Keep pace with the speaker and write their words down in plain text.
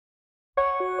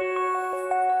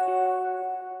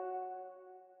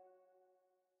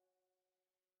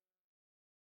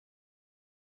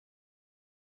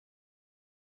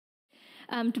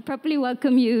To properly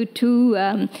welcome you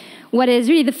to what is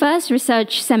really the first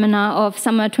research seminar of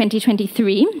summer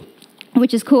 2023,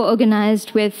 which is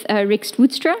co-organized with Rikst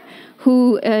Woedstra,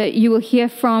 who you will hear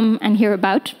from and hear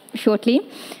about shortly.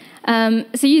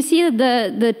 So you see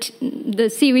that the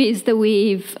series that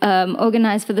we've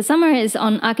organized for the summer is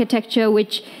on architecture,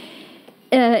 which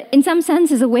in some sense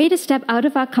is a way to step out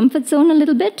of our comfort zone a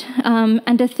little bit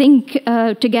and to think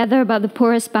together about the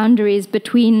porous boundaries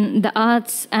between the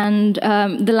arts and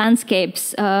the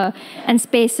landscapes and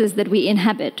spaces that we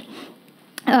inhabit.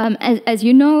 As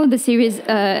you know, the series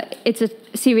it's a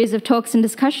series of talks and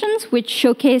discussions which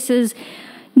showcases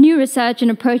new research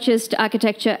and approaches to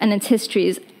architecture and its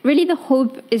histories. Really, the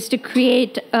hope is to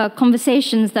create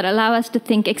conversations that allow us to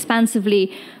think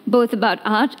expansively both about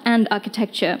art and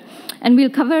architecture. And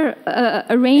we'll cover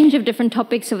a range of different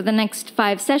topics over the next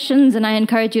 5 sessions, and I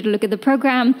encourage you to look at the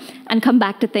program and come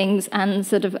back to things, and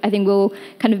sort of, I think we'll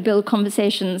kind of build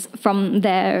conversations from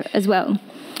there as well.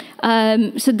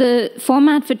 So the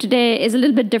format for today is a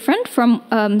little bit different from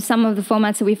some of the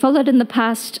formats that we followed in the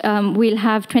past. We'll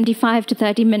have 25 to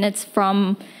 30 minutes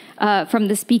from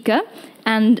the speaker,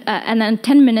 and then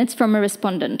 10 minutes from a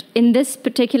respondent. In this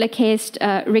particular case,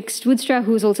 Rikst Woedstra,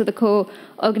 who's also the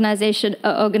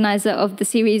organizer of the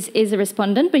series, is a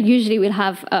respondent, but usually we'll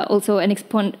have also an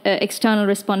external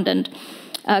respondent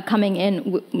coming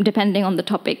in, depending on the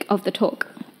topic of the talk.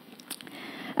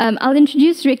 I'll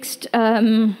introduce Rikst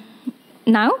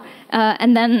now,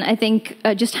 and then I think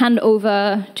just hand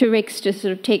over to Rikst to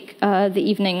sort of take the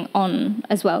evening on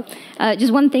as well.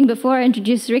 Just one thing before I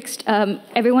introduce Rikst,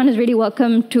 everyone is really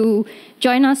welcome to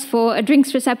join us for a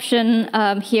drinks reception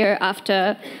here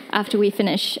after we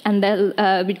finish, and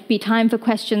there'll be time for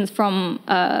questions from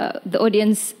the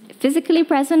audience physically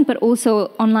present, but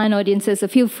also online audiences, so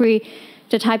feel free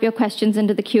to type your questions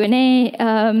into the Q&A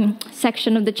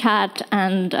section of the chat,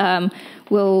 and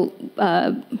we'll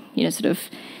sort of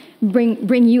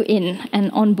bring you in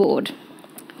and on board.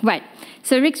 Right.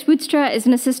 So Rikst Woedstra is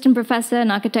an assistant professor in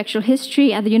architectural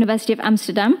history at the University of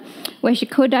Amsterdam, where she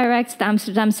co-directs the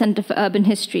Amsterdam Center for Urban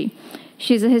History.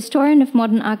 She's a historian of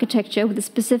modern architecture with a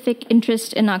specific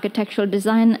interest in architectural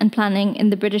design and planning in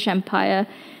the British Empire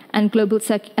and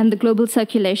the global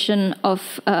circulation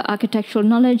of architectural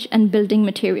knowledge and building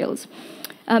materials.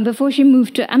 Before she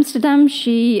moved to Amsterdam,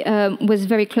 she was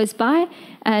very close by,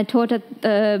 taught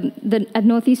at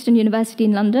Northeastern University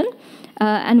in London,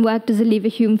 and worked as a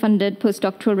Leverhulme-funded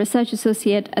postdoctoral research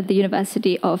associate at the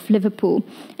University of Liverpool.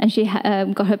 And she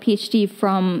got her PhD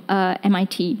from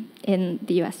MIT in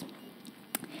the US.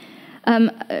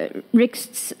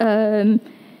 Rikst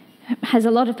has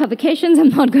a lot of publications. I'm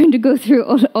not going to go through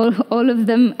all of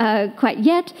them quite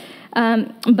yet,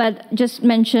 but just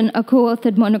mention a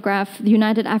co-authored monograph, The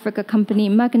United Africa Company,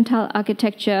 Mercantile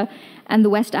Architecture and the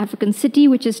West African City,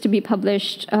 which is to be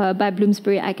published by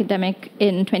Bloomsbury Academic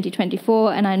in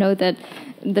 2024. And I know that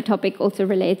the topic also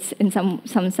relates in some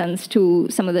sense to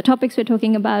some of the topics we're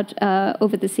talking about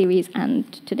over the series and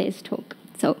today's talk.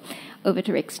 So over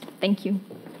to Rikst. Thank you.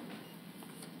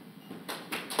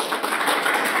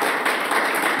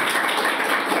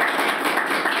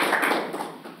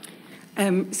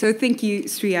 So thank you,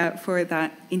 Sriya, for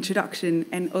that introduction,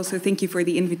 and also thank you for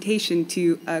the invitation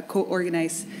to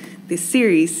co-organize this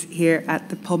series here at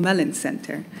the Paul Mellon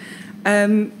Center.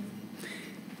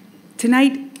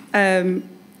 Tonight,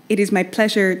 it is my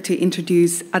pleasure to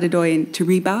introduce Adjaye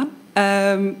Tariba.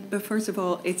 But first of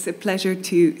all, it's a pleasure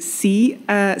to see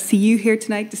you here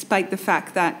tonight, despite the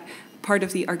fact that part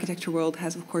of the architecture world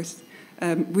has, of course,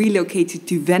 relocated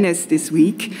to Venice this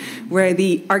week, where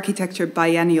the Architecture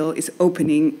Biennial is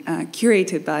opening,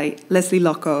 curated by Leslie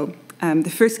Locko, the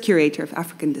first curator of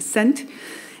African descent,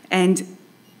 and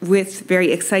with,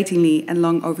 very excitingly and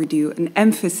long overdue, an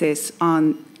emphasis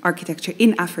on architecture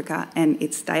in Africa and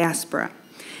its diaspora.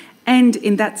 And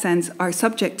in that sense, our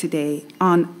subject today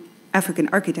on African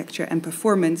architecture and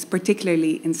performance,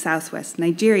 particularly in Southwest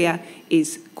Nigeria,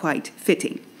 is quite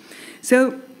fitting.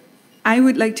 So I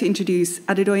would like to introduce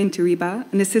Adjaye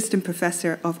Tariba, an assistant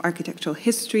professor of architectural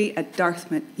history at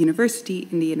Dartmouth University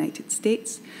in the United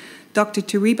States. Dr.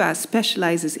 Tariba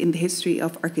specializes in the history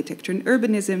of architecture and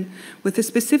urbanism, with a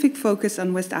specific focus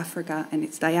on West Africa and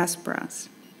its diasporas.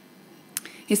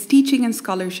 His teaching and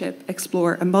scholarship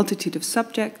explore a multitude of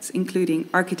subjects, including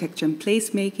architecture and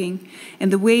placemaking,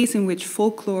 and the ways in which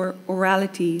folklore,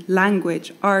 orality,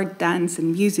 language, art, dance,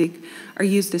 and music are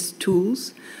used as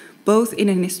tools, both in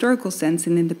an historical sense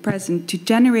and in the present, to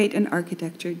generate an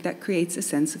architecture that creates a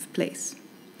sense of place.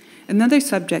 Another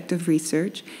subject of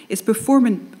research is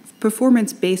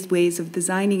performance-based ways of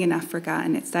designing in Africa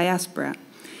and its diaspora,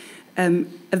 a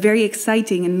very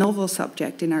exciting and novel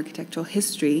subject in architectural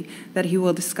history that he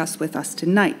will discuss with us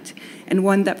tonight, and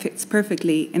one that fits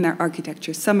perfectly in our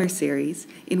Architecture Summer series,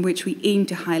 in which we aim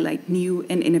to highlight new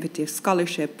and innovative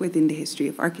scholarship within the history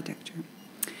of architecture.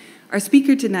 Our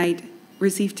speaker tonight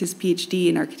received his PhD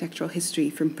in architectural history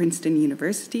from Princeton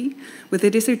University, with a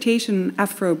dissertation on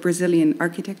Afro-Brazilian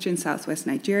architecture in southwest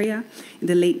Nigeria in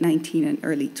the late 19th and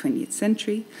early 20th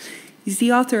century. He's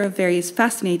the author of various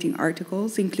fascinating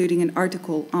articles, including an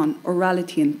article on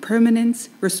orality and permanence,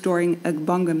 restoring a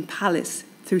Gbongan palace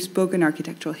through spoken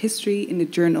architectural history in the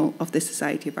Journal of the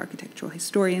Society of Architectural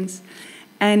Historians,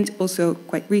 and also,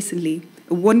 quite recently,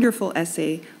 a wonderful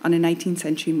essay on a 19th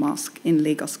century mosque in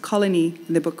Lagos Colony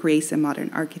in the book Race and Modern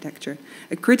Architecture,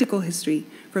 a critical history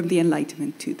from the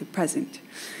Enlightenment to the present.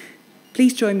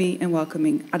 Please join me in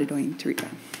welcoming Adedoyin Teriba.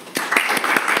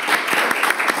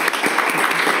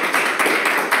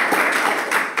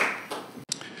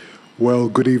 Well,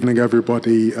 good evening,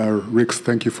 everybody. Rix,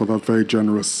 thank you for that very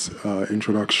generous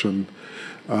introduction.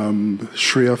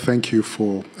 Shreya, thank you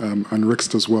for, and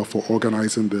Rix as well, for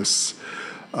organizing this.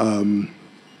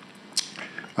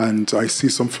 And I see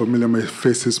some familiar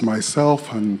faces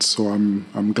myself, and so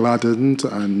I'm gladdened.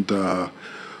 And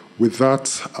with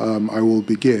that, I will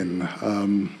begin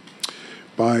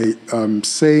by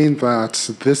saying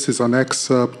that this is an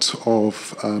excerpt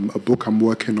of a book I'm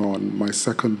working on, my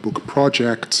second book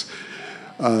project,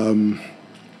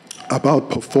 about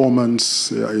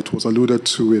performance. It was alluded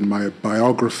to in my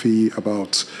biography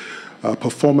about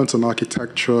performance and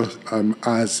architecture,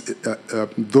 as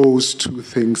those two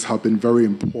things have been very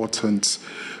important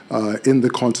in the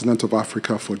continent of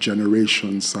Africa for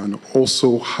generations, and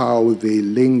also how they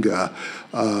linger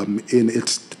in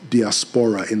its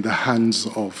diaspora, in the hands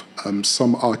of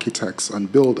some architects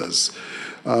and builders.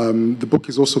 The book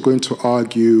is also going to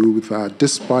argue that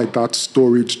despite that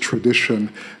storied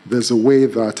tradition, there's a way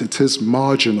that it is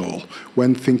marginal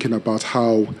when thinking about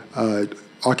how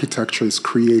architecture is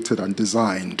created and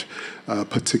designed,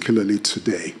 particularly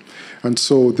today. And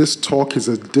so this talk is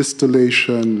a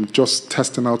distillation, just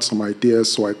testing out some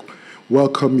ideas, so I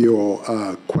welcome your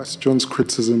questions,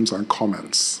 criticisms, and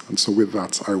comments. And so with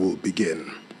that, I will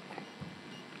begin.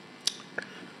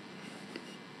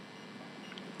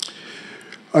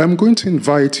 I am going to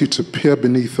invite you to peer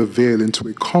beneath the veil into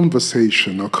a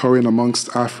conversation occurring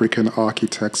amongst African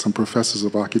architects and professors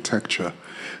of architecture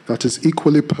that is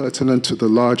equally pertinent to the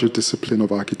larger discipline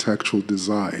of architectural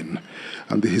design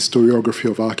and the historiography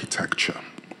of architecture.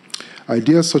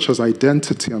 Ideas such as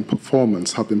identity and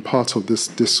performance have been part of this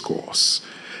discourse,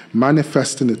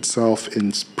 manifesting itself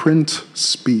in print,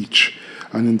 speech,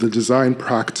 and in the design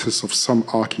practice of some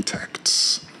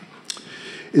architects.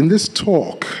 In this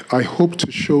talk, I hope to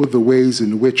show the ways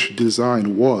in which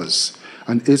design was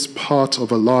and is part of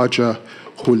a larger,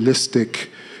 holistic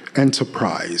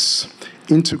enterprise,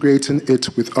 integrating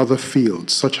it with other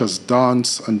fields such as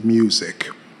dance and music.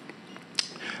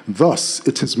 Thus,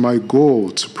 it is my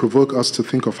goal to provoke us to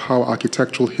think of how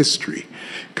architectural history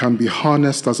can be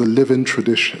harnessed as a living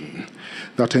tradition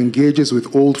that engages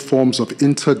with old forms of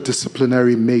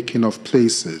interdisciplinary making of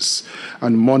places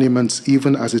and monuments,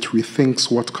 even as it rethinks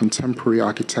what contemporary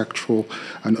architectural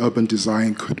and urban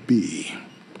design could be.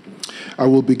 I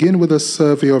will begin with a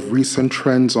survey of recent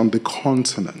trends on the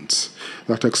continent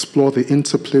that explore the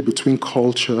interplay between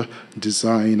culture,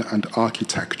 design, and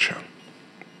architecture.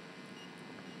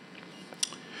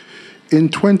 In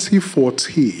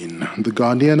 2014, the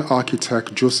Ghanaian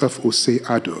architect Joseph Osei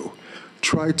Addo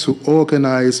tried to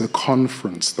organize a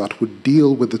conference that would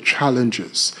deal with the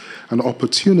challenges and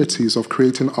opportunities of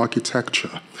creating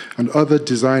architecture and other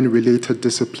design-related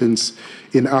disciplines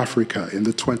in Africa in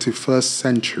the 21st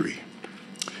century.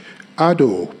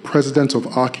 Addo, president of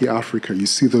Archi Africa, you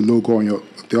see the logo on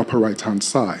the upper right-hand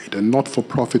side, a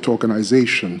not-for-profit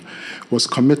organization, was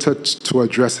committed to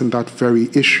addressing that very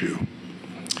issue.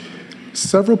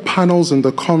 Several panels in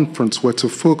the conference were to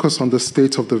focus on the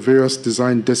state of the various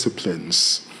design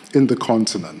disciplines in the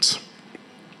continent.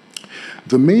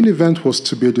 The main event was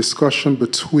to be a discussion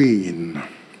between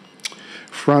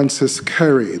Francis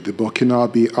Kerry, the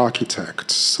Burkinabe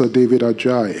architect, Sir David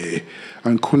Adjaye,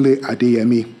 and Kunle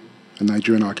Adeyemi, a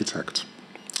Nigerian architect.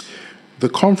 The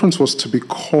conference was to be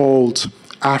called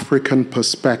African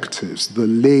Perspectives, the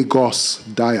Lagos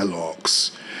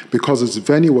Dialogues, because its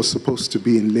venue was supposed to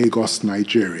be in Lagos,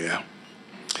 Nigeria.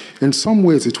 In some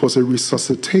ways, it was a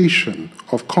resuscitation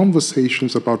of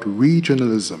conversations about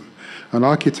regionalism and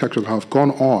architecture that have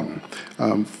gone on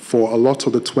for a lot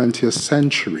of the 20th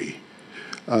century.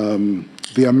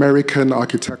 The American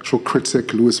architectural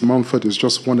critic Louis Mumford is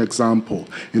just one example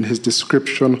in his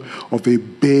description of a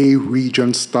Bay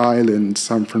Region style in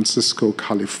San Francisco,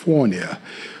 California,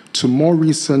 to more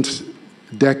recent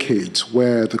decades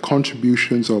where the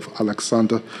contributions of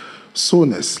Alexander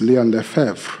Sonis, Leon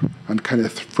Lefebvre, and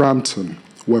Kenneth Frampton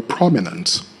were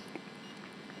prominent.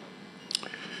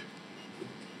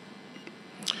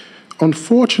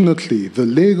 Unfortunately, the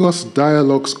Lagos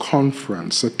Dialogues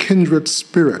Conference, a kindred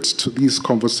spirit to these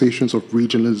conversations of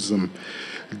regionalism,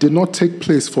 did not take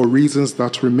place for reasons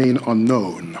that remain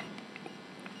unknown.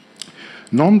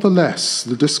 Nonetheless,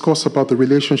 the discourse about the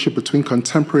relationship between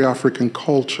contemporary African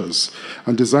cultures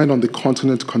and design on the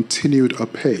continent continued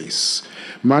apace,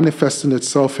 manifesting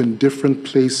itself in different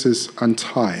places and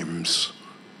times.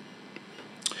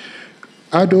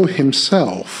 Addo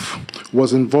himself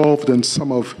was involved in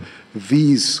some of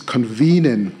these,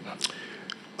 convening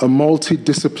a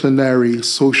multidisciplinary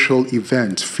social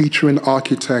event featuring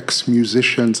architects,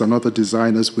 musicians, and other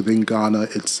designers within Ghana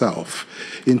itself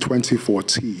in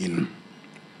 2014.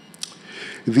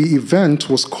 The event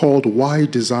was called Why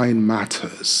Design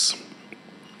Matters.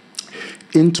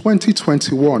 In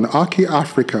 2021, Archi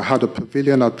Africa had a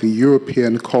pavilion at the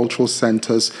European Cultural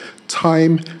Centre's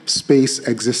Time, Space,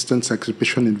 Existence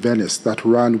exhibition in Venice that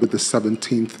ran with the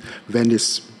 17th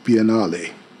Venice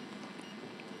Biennale.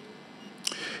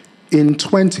 In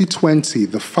 2020,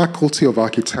 the Faculty of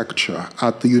Architecture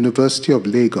at the University of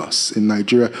Lagos in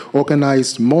Nigeria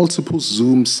organized multiple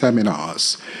Zoom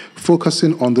seminars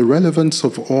focusing on the relevance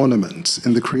of ornaments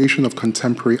in the creation of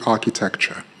contemporary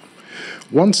architecture.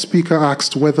 One speaker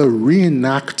asked whether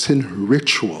reenacting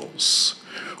rituals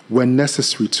were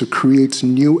necessary to create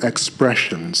new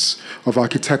expressions of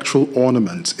architectural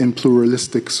ornament in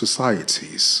pluralistic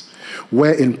societies,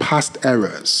 where in past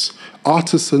eras,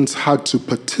 artisans had to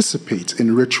participate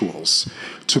in rituals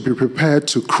to be prepared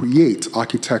to create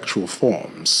architectural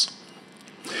forms.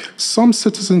 Some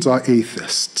citizens are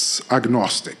atheists,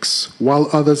 agnostics, while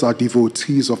others are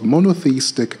devotees of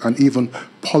monotheistic and even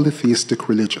polytheistic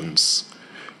religions.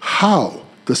 How,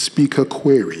 the speaker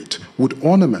queried, would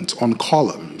ornament on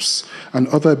columns and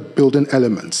other building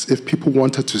elements, if people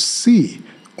wanted to see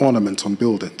ornament on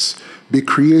buildings, be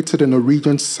created in a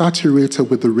region saturated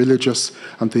with the religious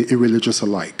and the irreligious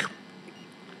alike?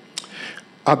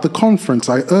 At the conference,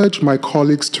 I urged my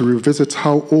colleagues to revisit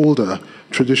how older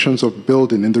traditions of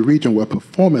building in the region were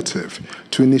performative,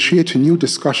 to initiate new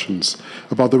discussions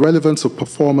about the relevance of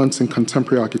performance in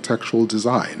contemporary architectural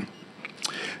design.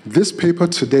 This paper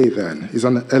today, then, is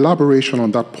an elaboration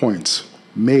on that point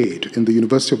made in the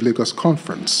University of Lagos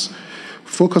conference,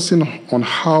 focusing on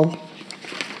how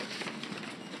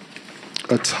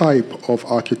a type of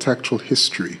architectural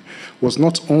history was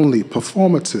not only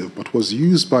performative, but was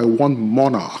used by one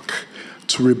monarch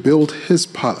to rebuild his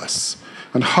palace,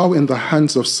 and how in the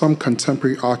hands of some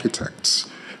contemporary architects,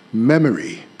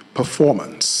 memory,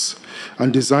 performance,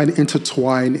 and design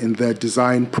intertwine in their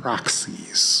design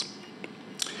praxis.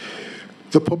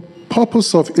 The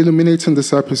purpose of illuminating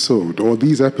this episode, or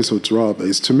these episodes rather,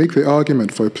 is to make the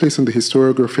argument for a place in the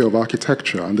historiography of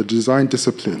architecture and the design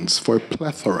disciplines for a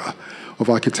plethora of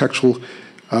architectural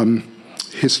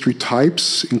history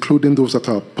types, including those that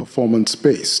are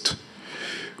performance-based.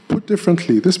 Put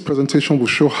differently, this presentation will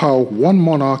show how one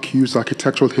monarch used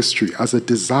architectural history as a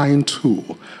design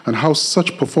tool and how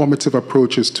such performative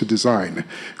approaches to design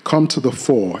come to the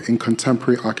fore in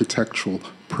contemporary architectural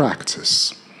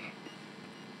practice.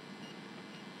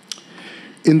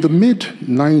 In the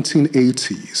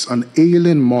mid-1980s, an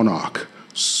ailing monarch,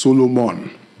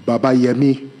 Solomon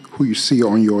Babayemi, who you see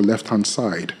on your left-hand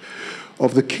side,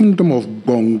 of the Kingdom of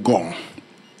Bongon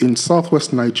in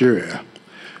southwest Nigeria,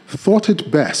 thought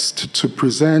it best to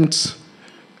present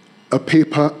a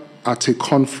paper at a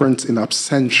conference in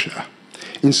absentia,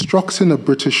 instructing a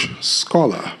British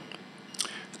scholar,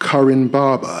 Karin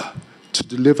Barber, to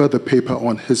deliver the paper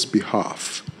on his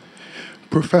behalf.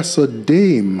 Professor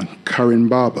Dame Karin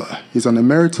Barber is an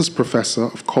emeritus professor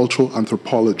of cultural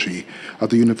anthropology at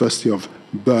the University of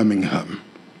Birmingham.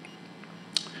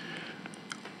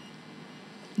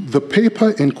 The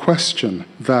paper in question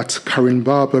that Karin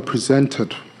Barber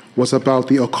presented was about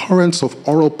the occurrence of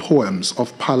oral poems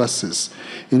of palaces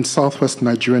in southwest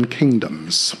Nigerian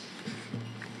kingdoms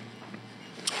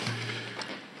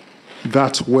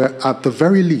that were at the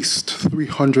very least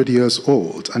 300 years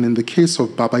old, and in the case of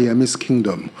Babayemi's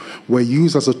kingdom, were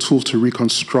used as a tool to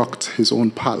reconstruct his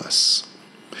own palace.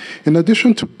 In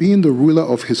addition to being the ruler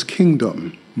of his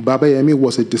kingdom, Babayemi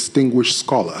was a distinguished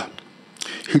scholar.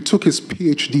 He took his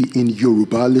PhD in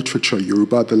Yoruba literature,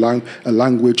 Yoruba, a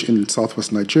language in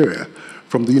southwest Nigeria,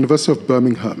 from the University of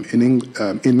Birmingham in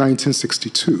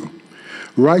 1962,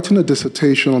 writing a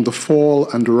dissertation on the fall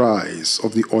and rise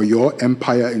of the Oyo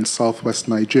Empire in southwest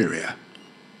Nigeria.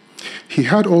 He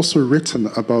had also written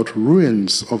about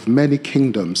ruins of many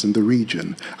kingdoms in the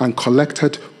region and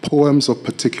collected poems of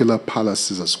particular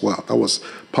palaces as well. That was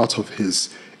part of his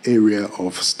area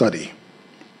of study.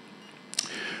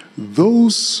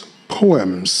 Those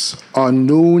poems are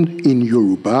known in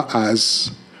Yoruba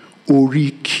as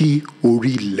Oriki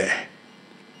Orile.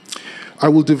 I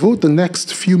will devote the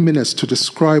next few minutes to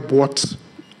describe what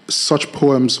such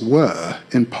poems were,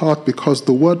 in part because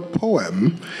the word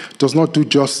poem does not do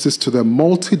justice to their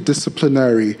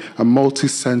multidisciplinary and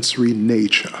multisensory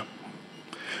nature.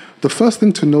 The first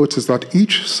thing to note is that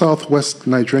each southwest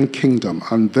Nigerian kingdom,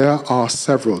 and there are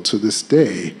several to this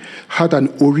day, had an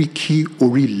Oriki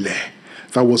Orile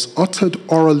that was uttered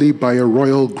orally by a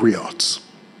royal griot.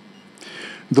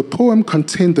 The poem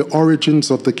contained the origins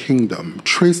of the kingdom,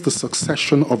 traced the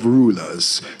succession of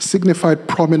rulers, signified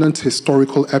prominent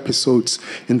historical episodes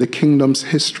in the kingdom's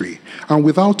history, and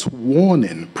without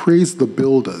warning, praised the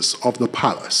builders of the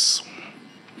palace.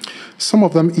 Some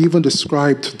of them even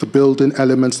described the building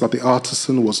elements that the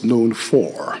artisan was known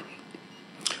for.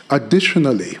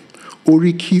 Additionally,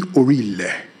 Oriki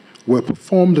Orile were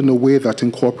performed in a way that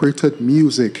incorporated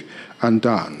music and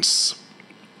dance.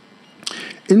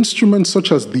 Instruments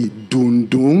such as the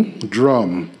dundun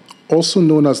drum, also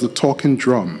known as the talking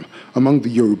drum among the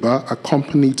Yoruba,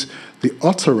 accompanied the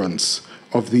utterance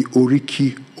of the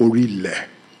Oriki Orile.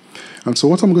 And so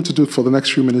what I'm going to do for the next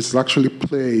few minutes is actually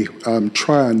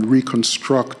try and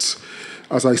reconstruct.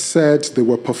 As I said, they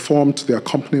were performed to the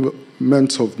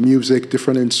accompaniment of music,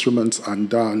 different instruments, and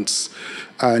dance.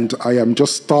 And I am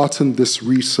just starting this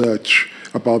research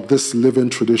about this living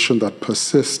tradition that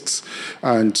persists.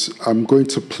 And I'm going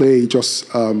to play just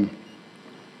some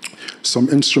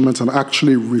instruments and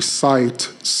actually recite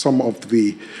some of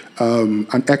the,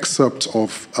 an excerpt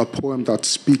of a poem that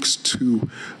speaks to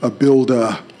a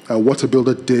builder, what a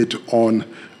builder did on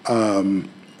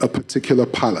a particular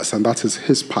palace, and that is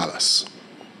his palace.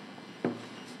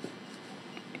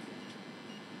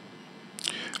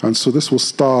 And so this will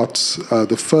start,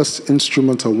 the first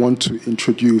instrument I want to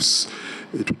introduce,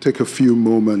 it will take a few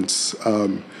moments,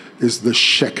 is the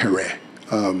shekere,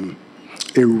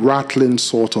 a rattling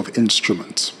sort of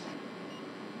instrument.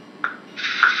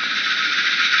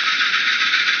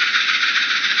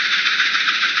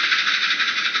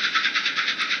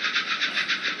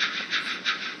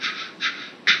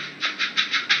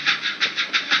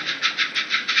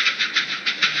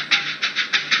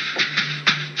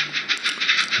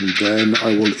 And then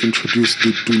I will introduce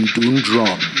the dundun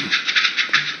drum.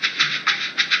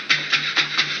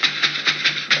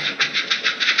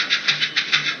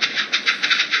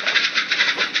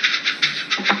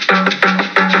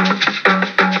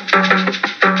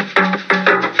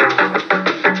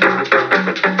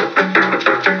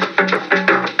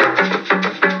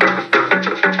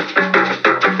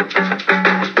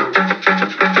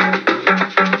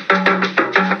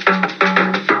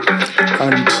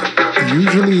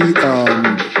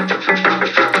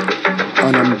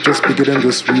 Beginning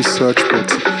this research,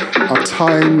 but at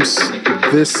times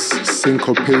this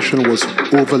syncopation was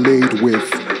overlaid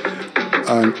with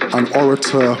an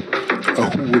orator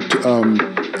who would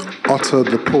utter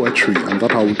the poetry, and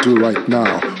that I will do right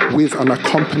now, with an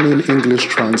accompanying English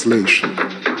translation.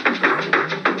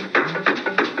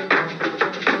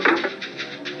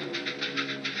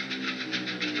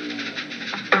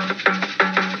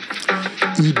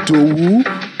 Idowu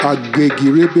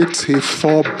agegirebe te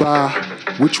foba,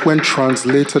 which when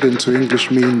translated into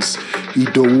English means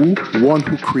Idowu, one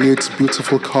who creates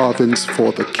beautiful carvings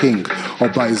for the king.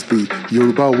 Oba is the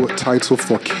Yoruba title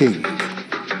for king.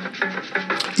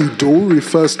 Idowu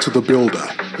refers to the builder.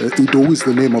 Idowu is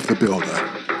the name of the builder.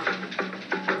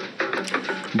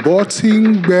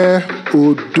 Botingbe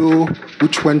Odo,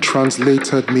 which when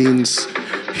translated means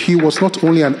he was not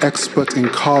only an expert in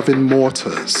carving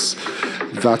mortars,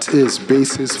 that is,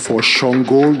 basis for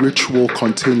Shango ritual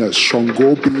containers,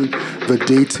 Shango being the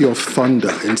deity of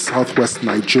thunder in southwest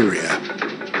Nigeria.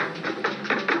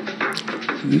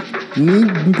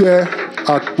 Ningbe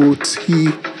Akboti,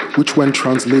 which when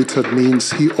translated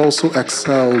means he also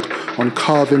excelled on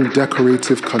carving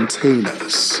decorative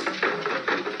containers.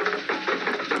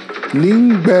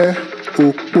 Ningbe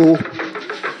Okpo,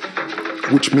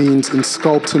 which means in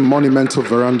sculpting monumental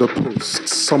veranda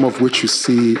posts, some of which you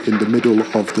see in the middle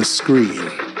of the screen.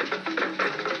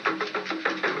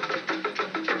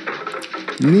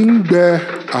 Ningbe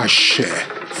Ashe,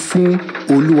 Fun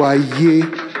Oluwaye,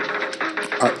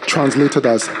 translated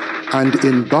as and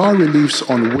in bas-reliefs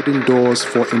on wooden doors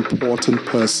for important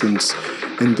persons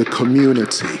in the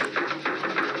community.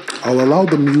 I'll allow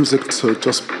the music to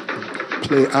just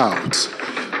play out,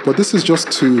 but this is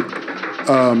just to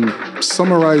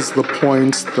summarize the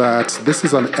point that this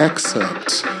is an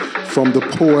excerpt from the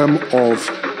poem of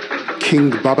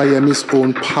King Babayemi's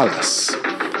own palace,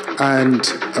 and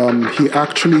he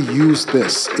actually used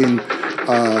this in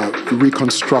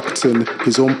reconstructing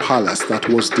his own palace that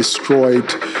was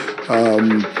destroyed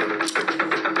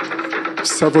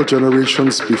several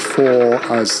generations before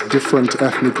as different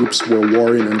ethnic groups were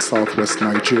warring in southwest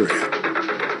Nigeria.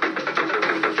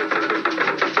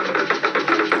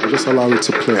 I'll just allow it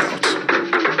to play out.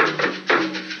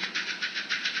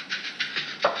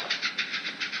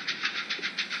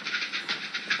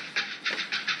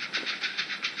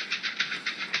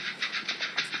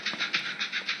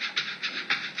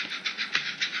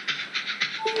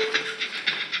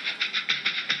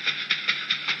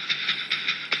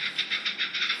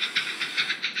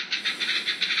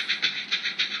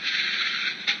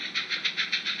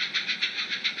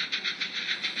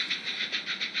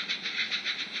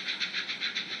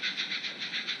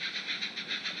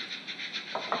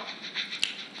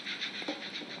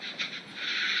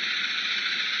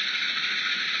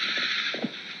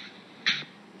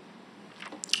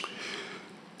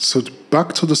 So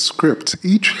back to the script.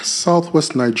 Each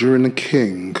southwest Nigerian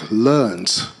king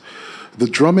learned the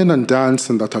drumming and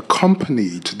dancing that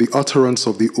accompanied the utterance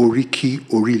of the Oriki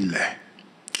Orile.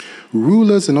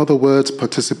 Rulers, in other words,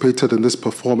 participated in this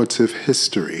performative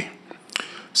history.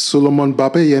 Solomon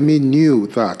Babayemi knew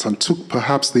that and took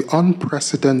perhaps the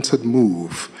unprecedented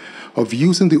move of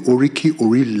using the Oriki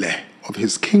Orile of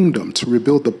his kingdom to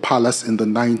rebuild the palace in the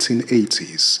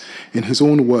 1980s, in his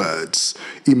own words,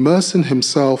 immersing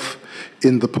himself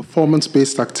in the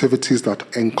performance-based activities that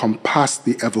encompass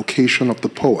the evocation of the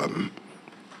poem.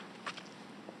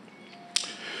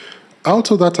 Out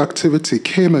of that activity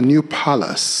came a new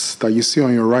palace that you see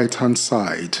on your right-hand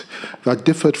side that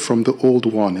differed from the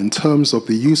old one in terms of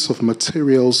the use of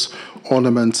materials,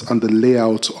 ornaments, and the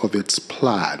layout of its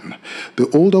plan. The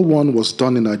older one was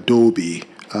done in Adobe,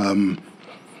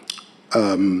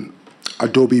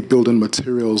 Adobe building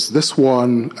materials. This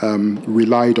one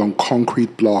relied on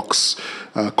concrete blocks.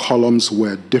 Columns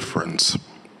were different.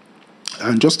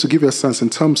 And just to give you a sense in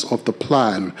terms of the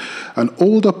plan, an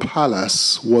older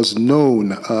palace was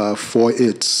known for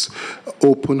its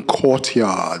open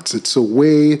courtyards. It's a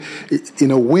way,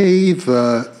 in a way,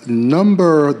 the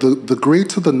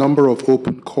greater the number of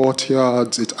open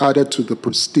courtyards, it added to the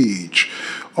prestige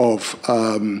of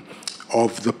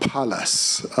the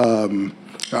palace,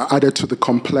 added to the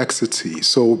complexity.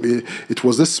 So it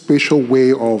was this spatial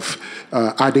way of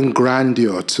adding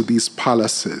grandeur to these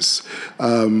palaces.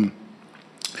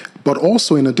 But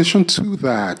also, in addition to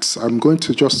that, I'm going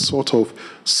to just sort of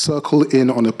circle in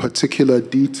on a particular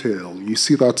detail. You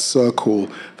see that circle,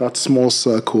 that small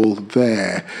circle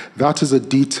there. That is a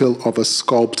detail of a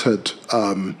sculpted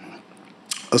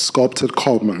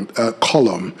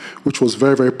column, which was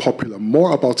very, very popular.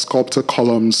 More about sculpted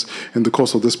columns in the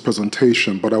course of this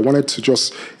presentation, but I wanted to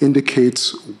just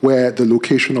indicate where the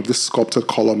location of this sculpted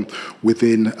column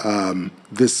within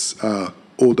this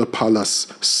older palace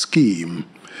scheme.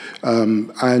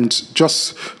 And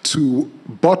just to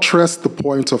buttress the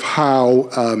point of how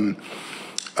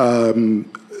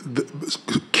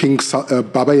King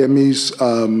Babayemi's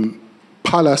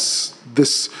palace,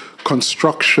 this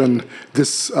construction,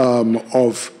 this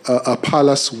of a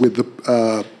palace with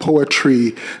the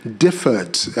poetry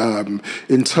differed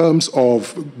in terms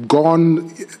of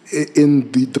gone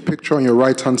in the picture on your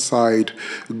right-hand side.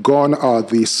 Gone are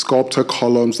the sculptor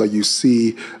columns that you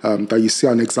see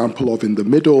an example of in the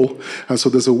middle, and so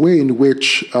there's a way in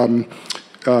which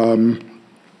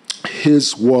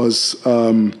his was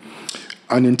an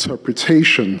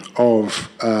interpretation of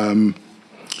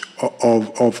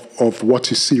what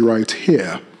you see right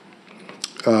here.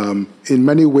 In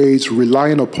many ways,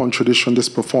 relying upon tradition, this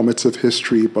performative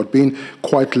history, but being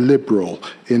quite liberal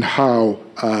in how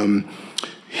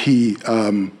he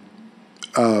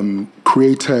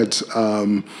created a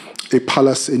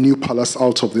new palace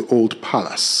out of the old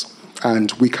palace.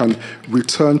 And we can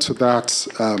return to that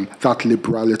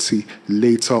liberality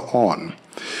later on.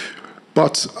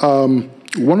 But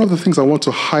one of the things I want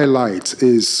to highlight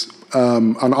is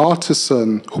an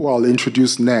artisan who I'll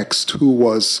introduce next, who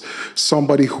was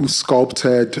somebody who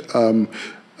sculpted the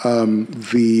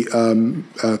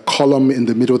column in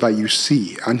the middle that you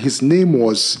see. And his name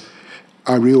was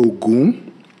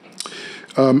Areogun,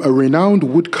 a renowned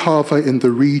woodcarver in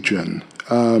the region.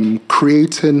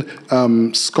 creating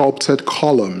sculpted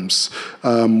columns,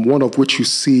 one of which you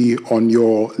see on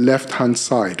your left-hand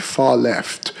side, far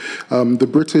left. The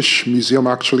British Museum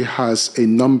actually has a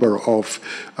number of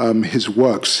his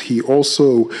works. He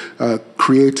also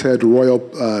created royal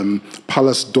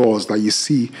palace doors that you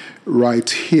see right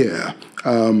here.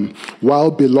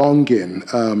 While belonging,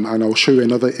 and I'll show you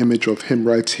another image of him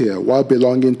right here, while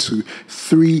belonging to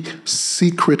 3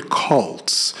 secret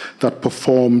cults that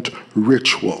performed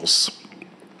rituals.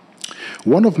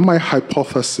 One of my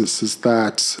hypotheses is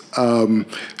that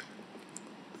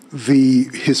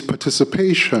his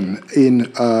participation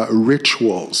in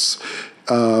rituals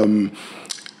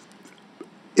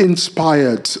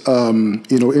inspired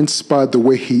the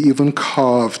way he even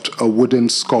carved a wooden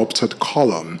sculpted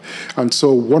column. And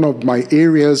so one of my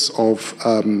areas of,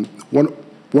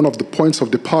 one of the points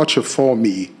of departure for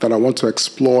me that I want to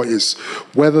explore is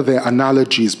whether there are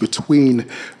analogies between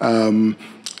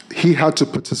he had to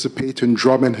participate in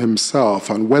drumming himself,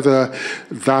 and whether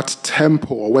that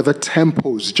tempo, or whether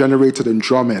tempos generated in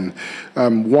drumming,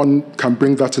 one can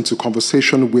bring that into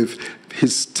conversation with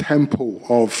his tempo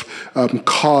of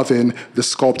carving the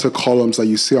sculpted columns that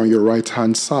you see on your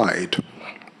right-hand side.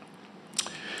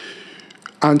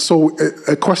 And so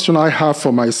a question I have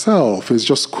for myself is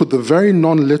just, could the very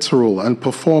non-literal and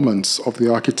performance of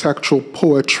the architectural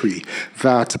poetry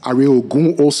that Are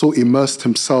Ogun also immersed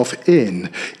himself in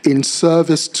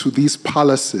service to these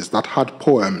palaces that had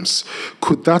poems,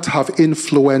 could that have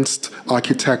influenced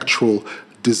architectural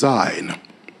design?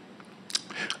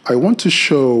 I want to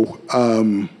show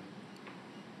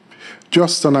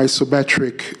just an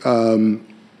isometric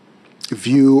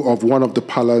view of one of the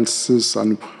palaces,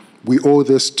 and we owe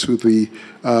this to the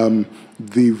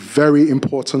very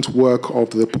important work of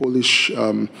the Polish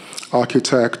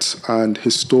architect and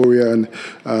historian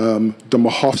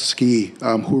Dąbrowski,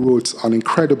 who wrote an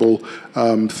incredible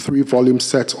 3-volume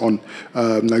set on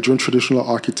Nigerian traditional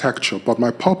architecture. But my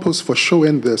purpose for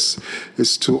showing this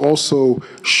is to also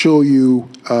show you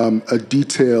a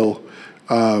detail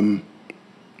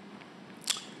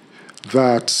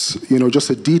just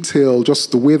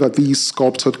the way that these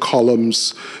sculpted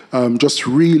columns just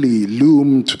really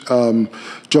loomed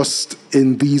just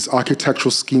in these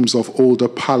architectural schemes of older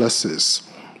palaces.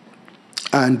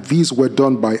 And these were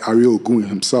done by Are Ogun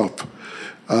himself.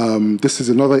 This is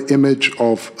another image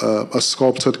of a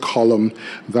sculpted column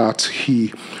that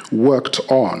he worked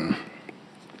on.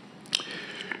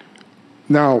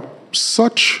 Now,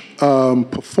 such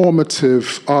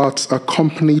performative art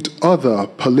accompanied other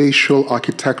palatial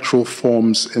architectural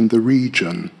forms in the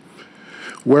region.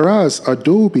 Whereas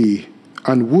adobe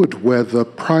and wood were the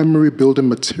primary building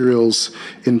materials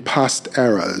in past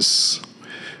eras,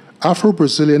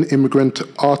 Afro-Brazilian immigrant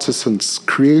artisans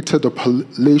created a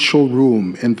palatial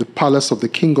room in the Palace of the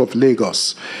King of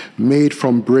Lagos, made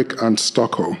from brick and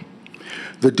stucco.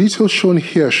 The details shown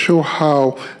here show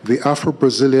how the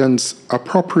Afro-Brazilians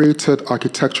appropriated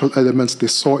architectural elements they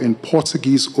saw in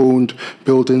Portuguese-owned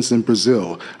buildings in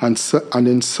Brazil and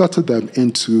inserted them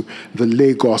into the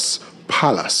Lagos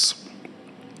Palace.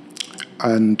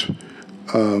 And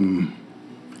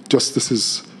this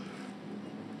is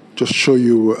just show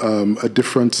you a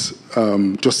different,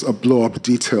 just a blow-up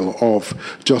detail of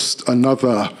just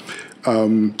another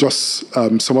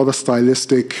some other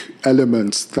stylistic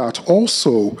elements that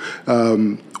also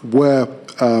were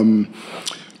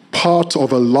part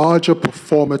of a larger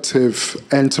performative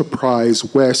enterprise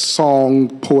where song,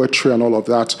 poetry, and all of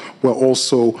that were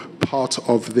also part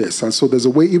of this. And so there's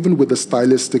a way, even with the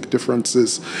stylistic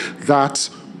differences, that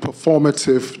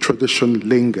performative tradition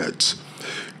lingered.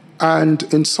 And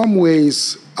in some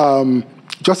ways,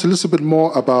 just a little bit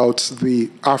more about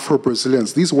the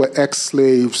Afro-Brazilians. These were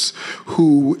ex-slaves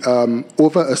who,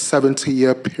 over a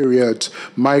 70-year period,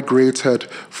 migrated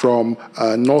from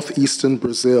northeastern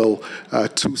Brazil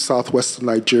to southwestern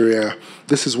Nigeria.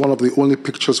 This is one of the only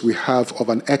pictures we have of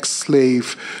an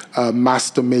ex-slave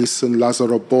master mason,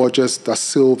 Lázaro Borges da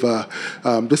Silva.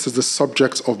 This is the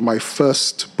subject of my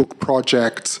first book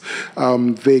project.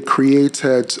 They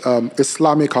created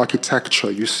Islamic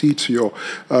architecture. You see to your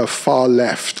far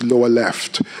left, lower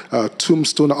left,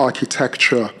 tombstone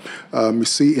architecture, you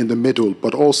see in the middle,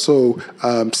 but also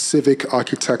civic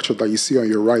architecture that you see on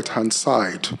your right-hand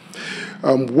side.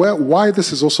 Why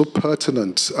this is also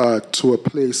pertinent to a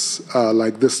place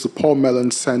like this, the Paul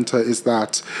Mellon Center, is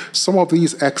that some of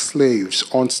these ex-slaves,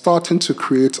 on starting to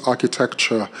create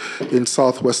architecture in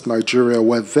southwest Nigeria,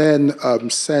 were then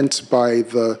sent by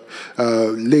the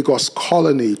Lagos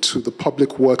colony to the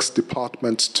Public Works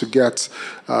Department to get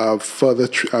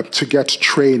to get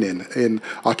training in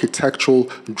architectural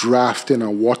drafting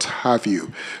and what have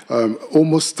you.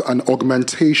 Almost an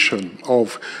augmentation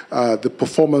of the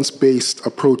performance-based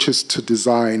approaches to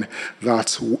design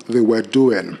that they were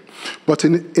doing. But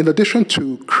in addition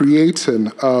to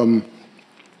creating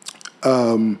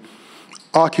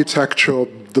architecture,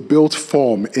 the built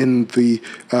form in the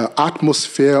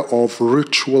atmosphere of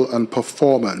ritual and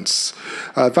performance,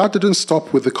 that didn't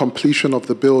stop with the completion of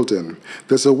the building.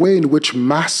 There's a way in which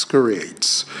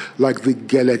masquerades, like the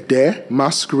Gelede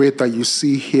masquerade that you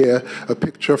see here, a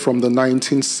picture from the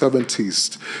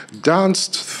 1970s,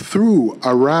 danced through,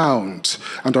 around,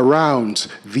 and around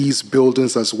these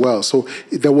buildings as well. So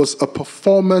there was a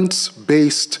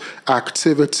performance-based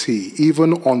activity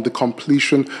even on the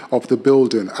completion of the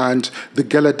building. And the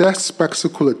Gelede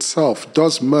spectacle itself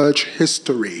does merge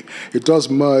history. It does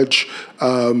merge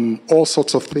all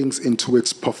sorts of things into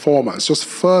its performance, just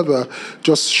further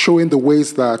just showing the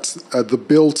ways that the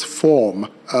built form,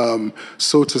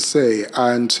 so to say,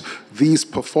 and these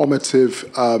performative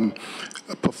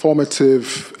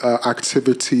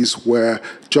activities were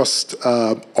just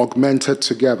augmented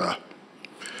together.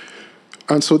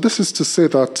 And so this is to say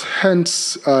that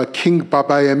hence King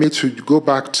Babayemi, to go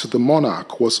back to the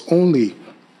monarch, was only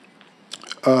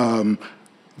the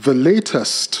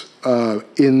latest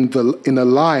in a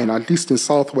line, at least in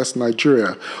southwest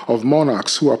Nigeria, of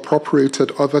monarchs who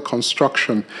appropriated other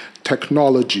construction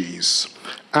technologies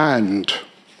and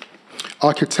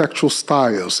architectural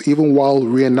styles, even while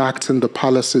reenacting the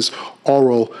palace's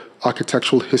oral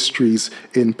architectural histories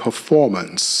in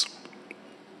performance.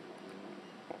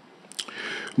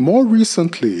 More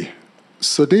recently,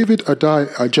 Sir David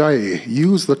Adjaye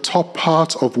used the top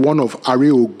part of one of Are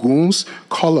Ogun's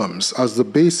columns as the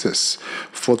basis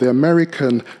for the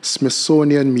American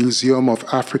Smithsonian Museum of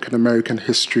African American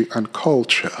History and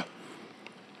Culture.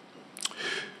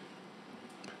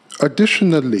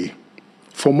 Additionally,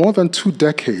 for more than 2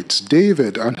 decades,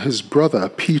 David and his brother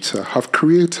Peter have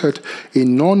created a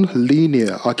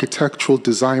non-linear architectural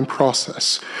design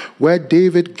process where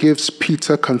David gives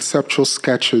Peter conceptual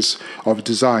sketches of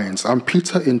designs and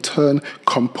Peter in turn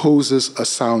composes a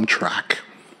soundtrack.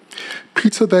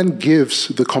 Peter then gives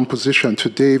the composition to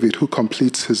David, who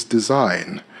completes his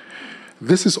design.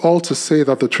 This is all to say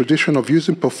that the tradition of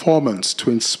using performance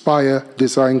to inspire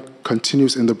design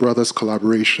continues in the brothers'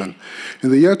 collaboration.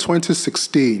 In the year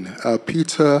 2016,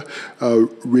 Peter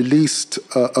released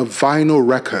a vinyl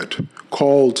record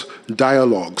called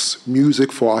Dialogues,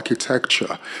 Music for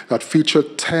Architecture, that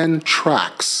featured 10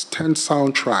 tracks, 10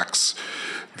 soundtracks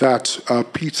that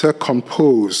Peter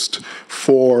composed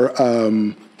for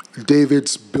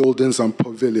David's buildings and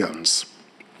pavilions.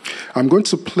 I'm going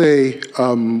to play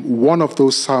one of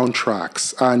those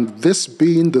soundtracks, and this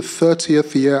being the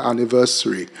 30th year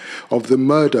anniversary of the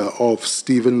murder of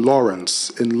Stephen Lawrence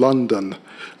in London.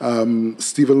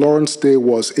 Stephen Lawrence Day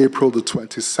was April the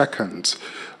 22nd.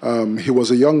 He was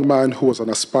a young man who was an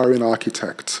aspiring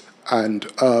architect, and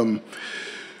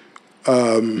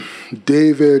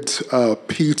David,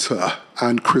 Peter,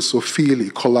 and Chris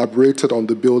O'Feely collaborated on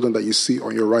the building that you see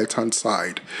on your right-hand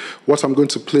side. What I'm going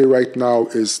to play right now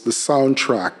is the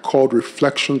soundtrack called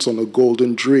Reflections on a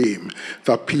Golden Dream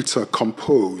that Peter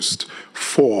composed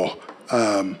for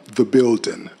the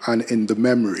building and in the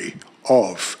memory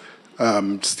of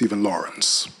Stephen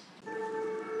Lawrence.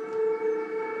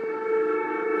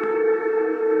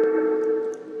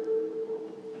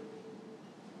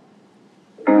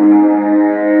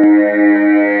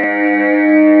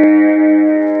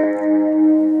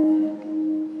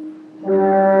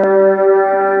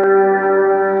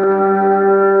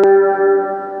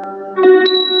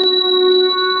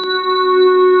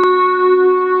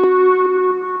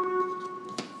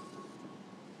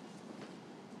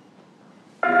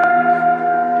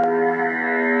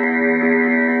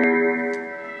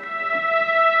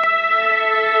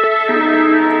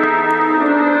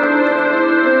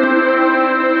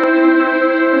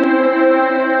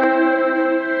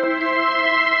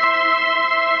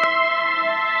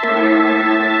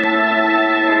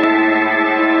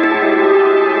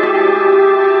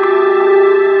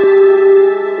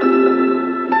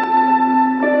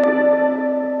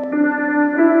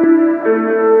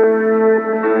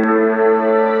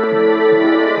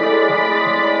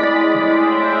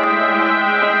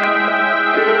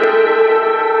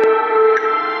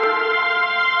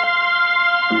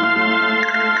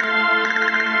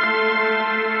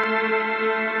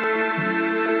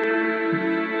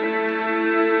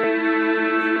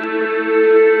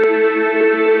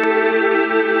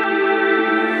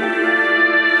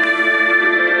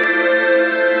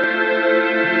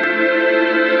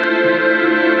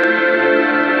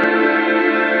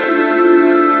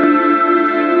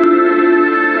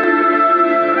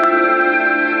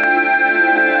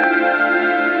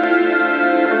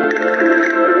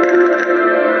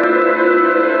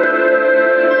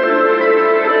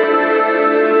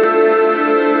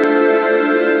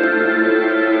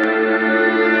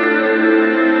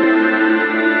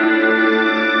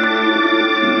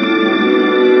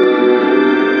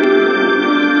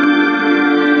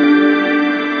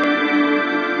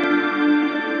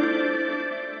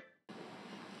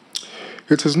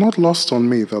 It is not lost on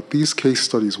me that these case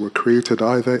studies were created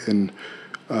either in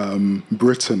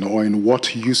Britain or in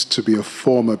what used to be a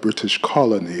former British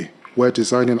colony, where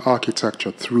designing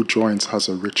architecture through drawings has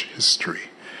a rich history.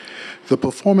 The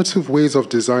performative ways of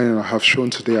designing I have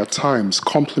shown today at times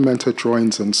complemented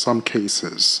drawings in some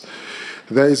cases.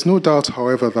 There is no doubt,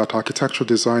 however, that architectural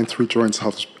design through drawings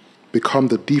has become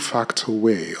the de facto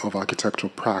way of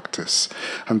architectural practice,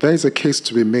 and there is a case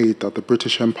to be made that the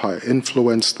British Empire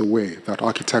influenced the way that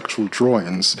architectural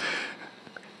drawings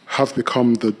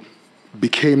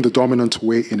became the dominant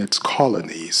way in its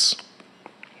colonies,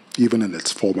 even in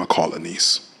its former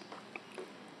colonies.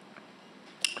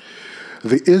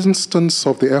 The instance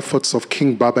of the efforts of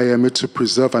King Babayemi to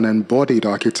preserve an embodied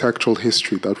architectural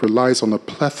history that relies on a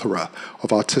plethora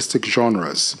of artistic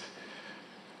genres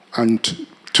and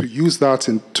to use that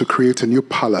to create a new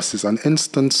palace is an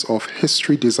instance of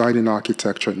history designing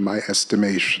architecture in my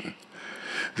estimation.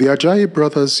 The Adjaye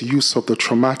brothers' use of the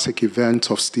traumatic event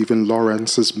of Stephen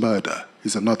Lawrence's murder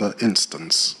is another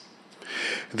instance.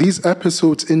 These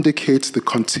episodes indicate the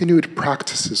continued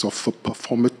practices of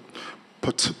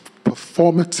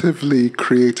performatively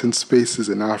creating spaces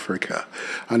in Africa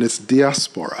and its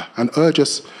diaspora, and urge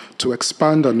us to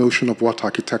expand our notion of what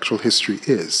architectural history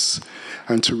is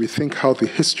and to rethink how the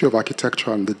history of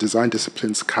architecture and the design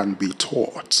disciplines can be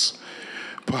taught.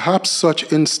 Perhaps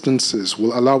such instances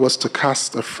will allow us to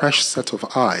cast a fresh set of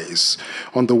eyes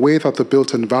on the way that the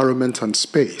built environment and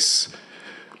space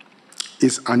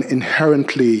is an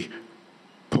inherently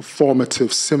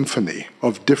performative symphony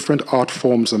of different art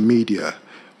forms and media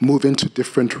moving to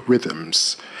different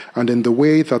rhythms, and in the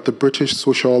way that the British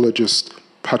sociologist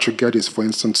Patrick Geddes, for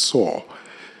instance, saw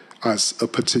as a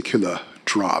particular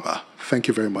drama. Thank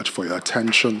you very much for your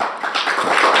attention.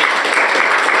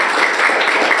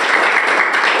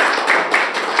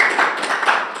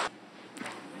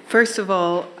 First of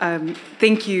all,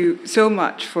 thank you so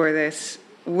much for this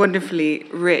wonderfully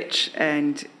rich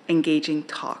and engaging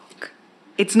talk.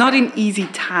 It's not an easy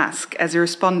task as a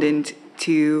respondent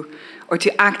to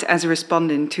act as a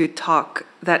respondent to a talk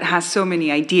that has so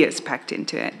many ideas packed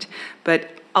into it.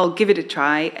 But I'll give it a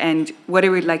try, and what I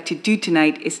would like to do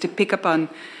tonight is to pick up on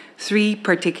 3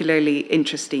 particularly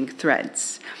interesting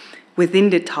threads within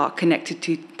the talk connected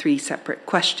to 3 separate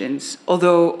questions,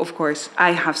 although, of course,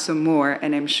 I have some more,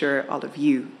 and I'm sure all of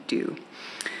you do.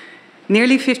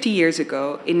 Nearly 50 years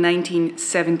ago, in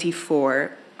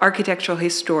 1974, architectural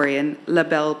historian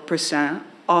Labelle Poussin,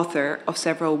 author of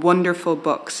several wonderful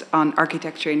books on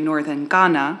architecture in northern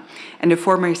Ghana and a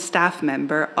former staff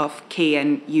member of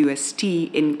KNUST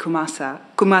in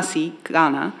Kumasi,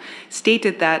 Ghana,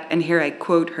 stated that, and here I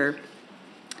quote her,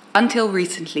 until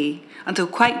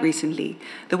quite recently,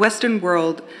 the Western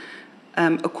world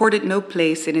accorded no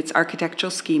place in its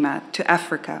architectural schema to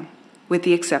Africa, with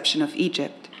the exception of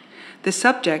Egypt. The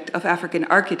subject of African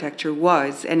architecture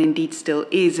was, and indeed still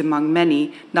is among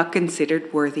many, not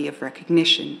considered worthy of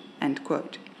recognition, end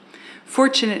quote.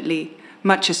 Fortunately,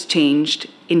 much has changed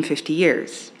in 50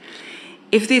 years.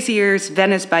 If this year's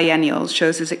Venice Biennial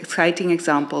shows us exciting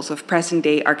examples of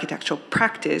present-day architectural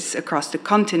practice across the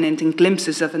continent and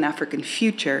glimpses of an African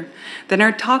future, then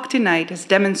our talk tonight has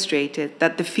demonstrated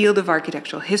that the field of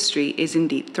architectural history is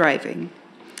indeed thriving.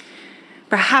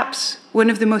 Perhaps one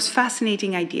of the most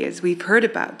fascinating ideas we've heard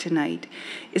about tonight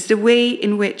is the way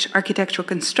in which architectural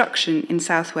construction in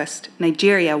southwest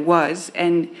Nigeria was,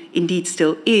 and indeed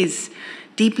still is,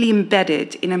 deeply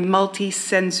embedded in a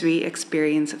multi-sensory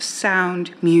experience of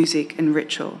sound, music, and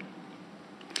ritual.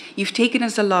 You've taken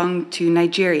us along to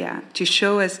Nigeria to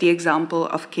show us the example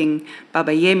of King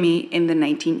Babayemi in the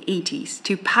 1980s,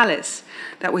 to palace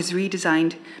that was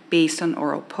redesigned based on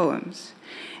oral poems.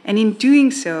 And in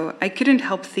doing so, I couldn't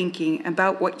help thinking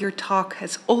about what your talk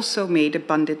has also made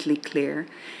abundantly clear,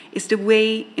 is the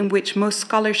way in which most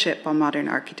scholarship on modern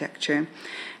architecture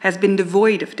has been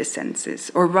devoid of the senses,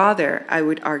 or rather, I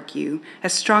would argue,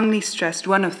 has strongly stressed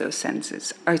one of those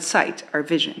senses, our sight, our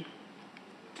vision.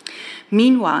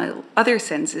 Meanwhile, other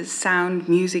senses, sound,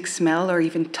 music, smell, or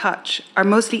even touch, are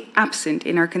mostly absent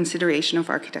in our consideration of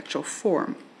architectural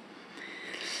form.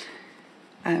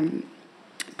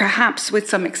 Perhaps with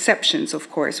some exceptions, of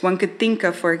course. One could think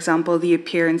of, for example, the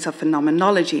appearance of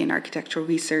phenomenology in architectural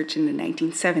research in the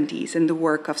 1970s, and the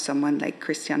work of someone like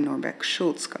Christian Norbeck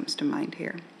Schultz comes to mind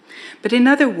here. But in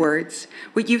other words,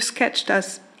 what you've sketched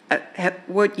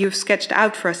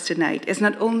out for us tonight is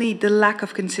not only the lack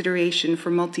of consideration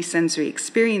for multisensory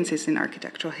experiences in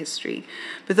architectural history,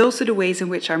 but also the ways in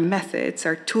which our methods,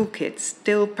 our toolkits,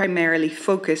 still primarily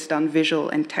focused on visual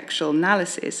and textual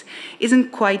analysis,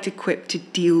 isn't quite equipped to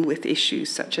deal with issues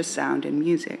such as sound and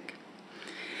music.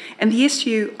 And the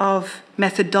issue of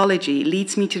methodology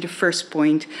leads me to the first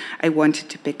point I wanted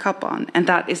to pick up on, and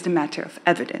that is the matter of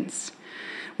evidence.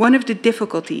 One of the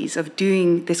difficulties of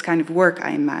doing this kind of work,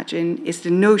 I imagine, is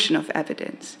the notion of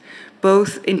evidence,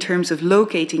 both in terms of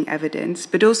locating evidence,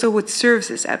 but also what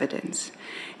serves as evidence.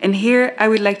 And here I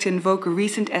would like to invoke a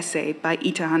recent essay by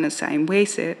Itahana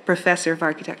Saimwese, professor of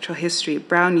architectural history at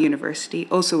Brown University,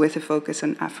 also with a focus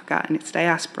on Africa and its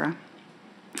diaspora.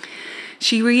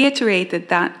 She reiterated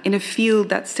that in a field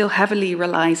that still heavily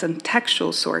relies on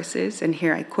textual sources, and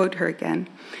here I quote her again,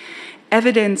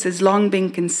 evidence has long been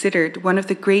considered one of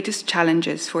the greatest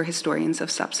challenges for historians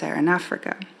of sub-Saharan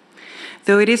Africa.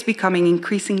 Though it is becoming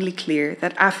increasingly clear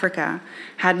that Africa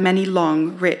had many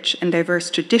long, rich, and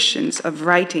diverse traditions of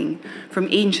writing from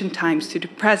ancient times to the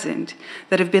present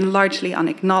that have been largely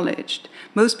unacknowledged,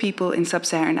 most people in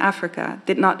sub-Saharan Africa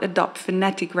did not adopt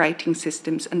phonetic writing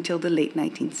systems until the late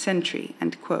 19th century,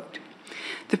 end quote.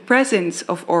 The presence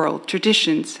of oral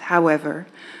traditions, however,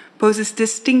 poses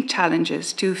distinct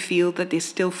challenges to a field that is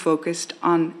still focused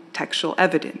on textual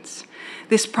evidence.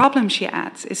 This problem, she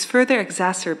adds, is further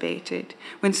exacerbated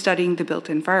when studying the built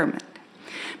environment.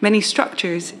 Many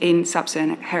structures in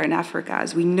sub-Saharan Africa,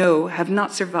 as we know, have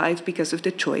not survived because of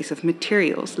the choice of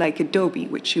materials like adobe,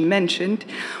 which you mentioned,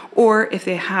 or if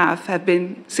they have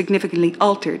been significantly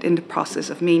altered in the process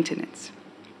of maintenance.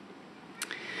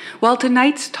 While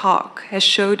tonight's talk has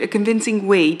showed a convincing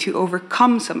way to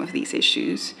overcome some of these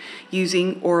issues,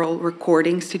 using oral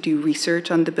recordings to do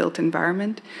research on the built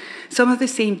environment, some of the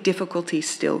same difficulties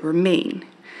still remain.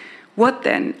 What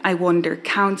then, I wonder,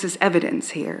 counts as evidence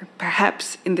here,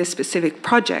 perhaps in this specific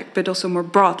project, but also more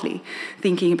broadly,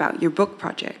 thinking about your book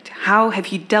project? How have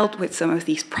you dealt with some of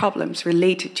these problems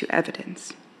related to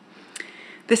evidence?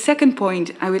 The second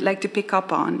point I would like to pick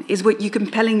up on is what you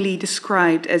compellingly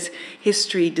described as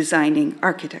history designing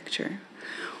architecture,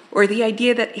 or the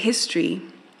idea that history,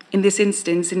 in this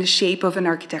instance in the shape of an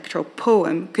architectural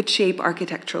poem, could shape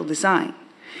architectural design.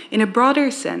 In a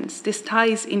broader sense, this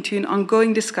ties into an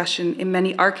ongoing discussion in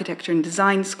many architecture and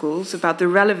design schools about the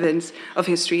relevance of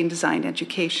history in design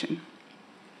education.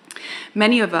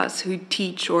 Many of us who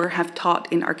teach or have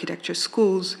taught in architecture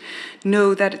schools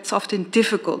know that it's often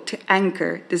difficult to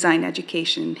anchor design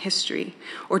education in history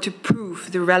or to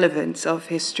prove the relevance of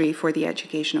history for the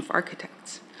education of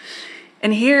architects.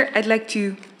 And here I'd like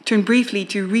to turn briefly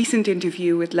to a recent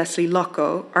interview with Leslie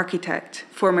Locko, architect,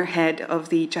 former head of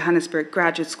the Johannesburg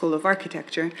Graduate School of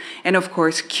Architecture, and of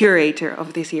course curator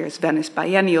of this year's Venice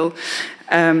Biennial.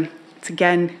 It's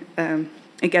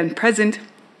again present.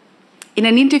 In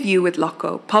an interview with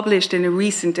Locko, published in a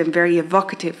recent and very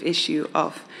evocative issue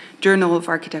of Journal of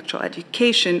Architectural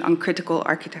Education on critical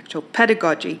architectural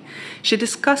pedagogy, she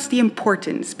discussed the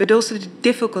importance, but also the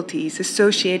difficulties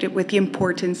associated with the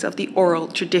importance of the oral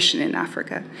tradition in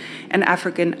Africa and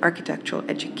African architectural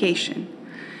education.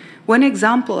 One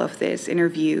example of this in her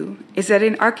view is that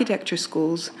in architecture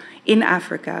schools in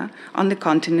Africa, on the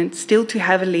continent, still too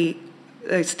heavily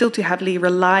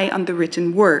rely on the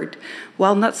written word,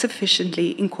 while not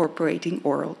sufficiently incorporating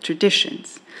oral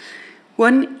traditions.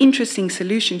 One interesting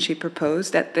solution she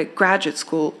proposed at the Graduate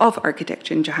School of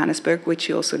Architecture in Johannesburg, which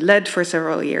she also led for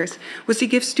several years, was to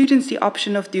give students the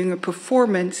option of doing a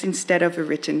performance instead of a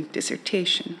written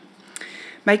dissertation.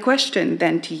 My question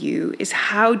then to you is,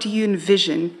 how do you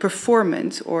envision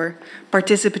performance or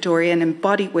participatory and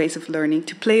embodied ways of learning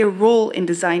to play a role in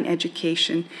design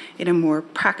education in a more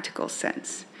practical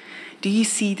sense? Do you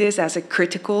see this as a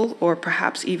critical or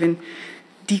perhaps even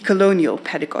decolonial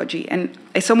pedagogy? And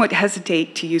I somewhat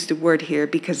hesitate to use the word here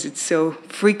because it's so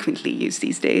frequently used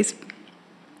these days.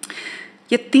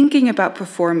 Yet thinking about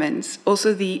performance,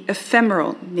 also the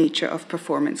ephemeral nature of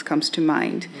performance comes to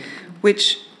mind,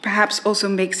 which perhaps also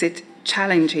makes it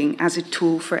challenging as a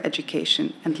tool for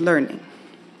education and learning.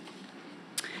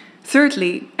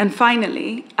 Thirdly, and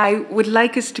finally, I would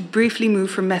like us to briefly move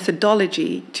from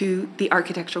methodology to the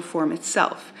architectural form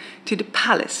itself, to the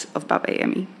palace of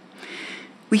Babayemi.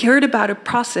 We heard about a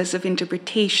process of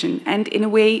interpretation and, in a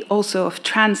way, also of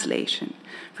translation,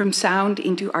 from sound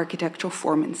into architectural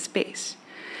form and space.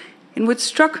 And what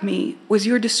struck me was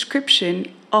your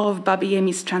description of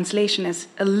Babayemi's translation as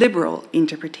a liberal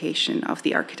interpretation of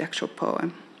the architectural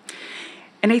poem.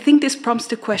 And I think this prompts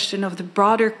the question of the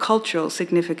broader cultural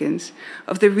significance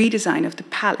of the redesign of the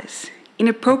palace. In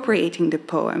appropriating the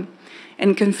poem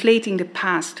and conflating the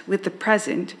past with the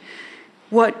present,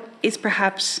 what is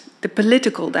perhaps the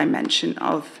political dimension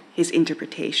of his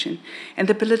interpretation and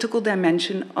the political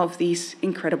dimension of these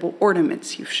incredible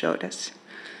ornaments you've showed us?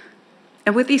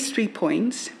 And with these 3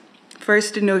 points,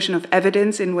 first, the notion of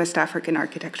evidence in West African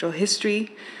architectural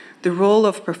history, the role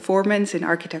of performance in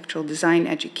architectural design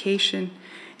education,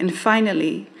 and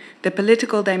finally, the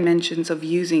political dimensions of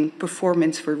using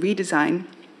performance for redesign,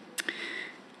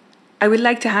 I would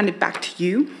like to hand it back to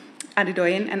you,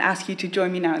 Adjaye, and ask you to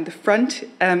join me now in the front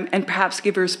and perhaps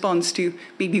give a response to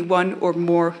maybe one or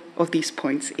more of these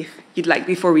points, if you'd like,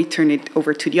 before we turn it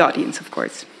over to the audience, of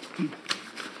course.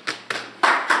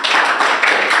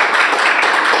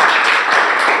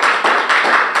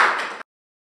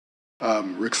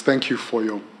 Rix, thank you for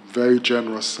your very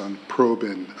generous and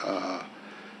probing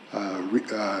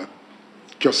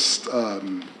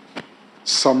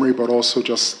summary, but also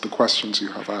just the questions you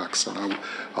have asked. And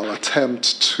I'll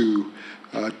attempt to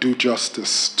do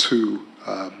justice to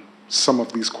some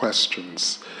of these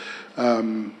questions.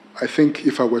 I think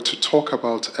if I were to talk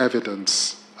about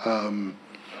evidence,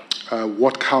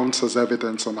 what counts as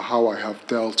evidence and how I have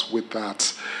dealt with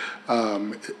that,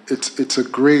 it's a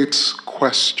great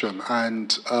question,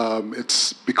 and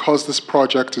it's because this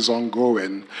project is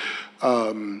ongoing.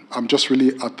 I'm just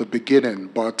really at the beginning,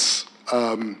 but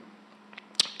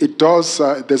it does.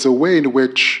 There's a way in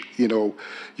which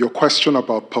your question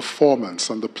about performance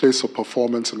and the place of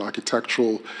performance in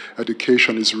architectural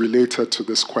education is related to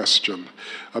this question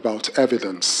about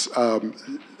evidence.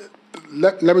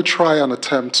 Let me try and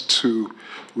attempt to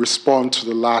respond to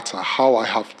the latter, how I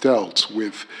have dealt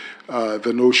with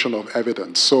the notion of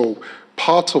evidence. So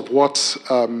part of what,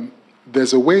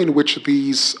 there's a way in which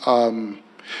these, let me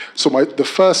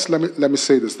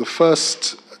say this, the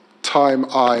first time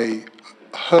I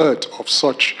heard of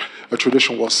such a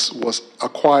tradition was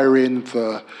acquiring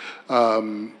the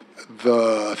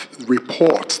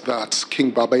report that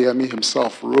King Babayemi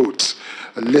himself wrote,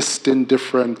 listing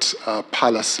different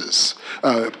palaces,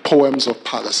 poems of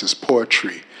palaces,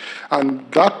 poetry.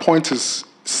 And that point is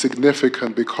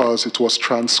significant because it was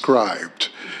transcribed.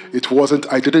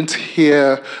 I didn't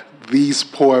hear these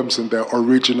poems in their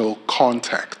original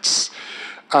contexts.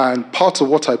 And part of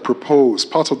what I propose,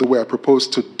 part of the way I propose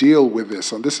to deal with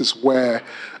this, and this is where,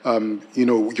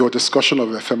 your discussion of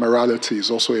ephemerality is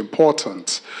also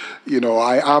important.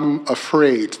 I am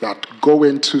afraid that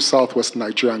going to southwest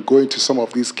Nigeria and going to some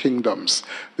of these kingdoms,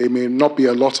 there may not be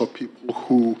a lot of people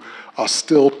who are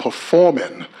still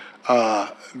performing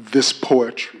this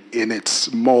poetry in its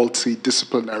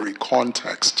multidisciplinary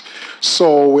context.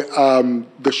 So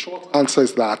the short answer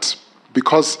is that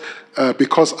because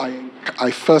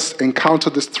I first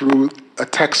encountered this through a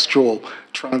textual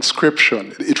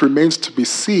transcription, it remains to be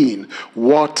seen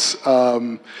what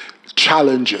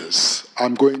challenges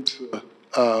I'm going to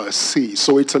see.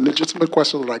 So it's a legitimate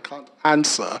question that I can't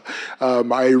answer.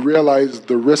 I realize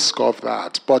the risk of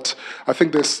that, but I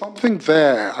think there's something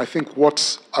there. I think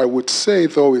what I would say,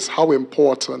 though, is how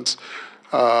important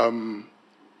the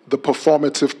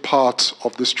performative part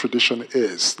of this tradition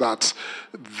is, that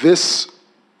this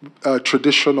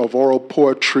tradition of oral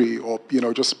poetry, or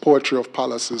just poetry of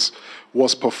palaces,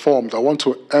 was performed. I want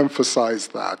to emphasize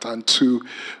that and to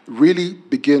really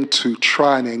begin to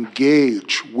try and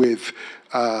engage with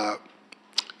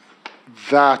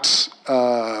that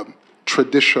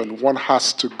tradition. One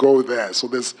has to go there. So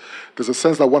there's a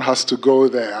sense that one has to go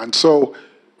there, and so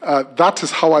that is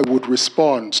how I would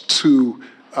respond to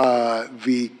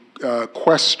the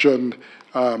question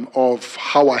of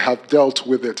how I have dealt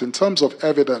with it. In terms of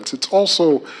evidence, it's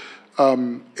also a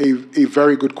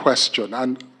very good question.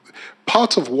 And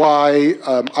part of why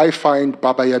I find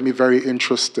Babayemi very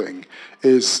interesting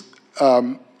is,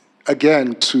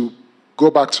 again, to go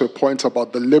back to a point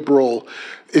about the liberal,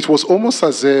 it was almost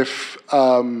as if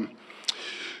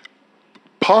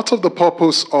part of the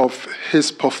purpose of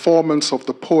his performance of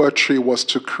the poetry was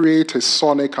to create a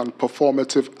sonic and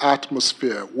performative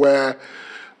atmosphere where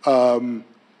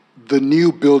the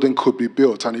new building could be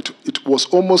built. And it was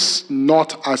almost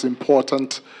not as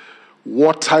important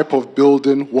what type of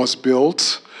building was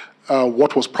built.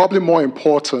 What was probably more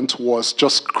important was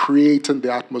just creating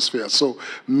the atmosphere. So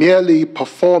merely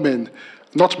performing,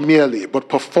 not merely, but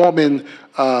performing,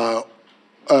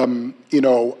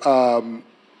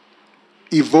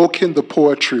 evoking the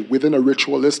poetry within a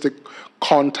ritualistic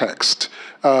context,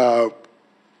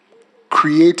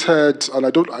 created, and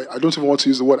I don't even want to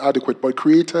use the word adequate, but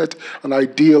created an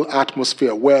ideal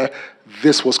atmosphere where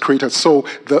this was created. So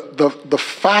the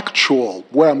factual,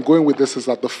 where I'm going with this is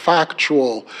that the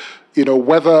factual,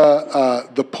 whether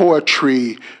the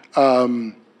poetry,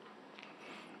 in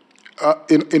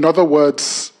other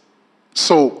words,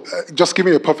 so just give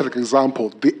me a perfect example.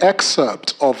 The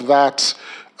excerpt of that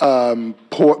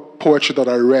poetry that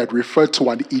I read referred to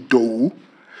an Ido,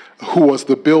 who was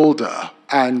the builder.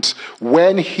 And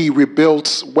when he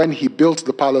built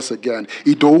the palace again,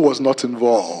 Ido was not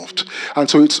involved. And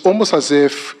so it's almost as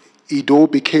if Ido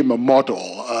became a model,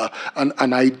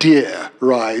 an idea,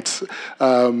 right,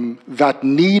 that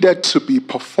needed to be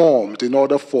performed in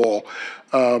order for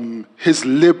his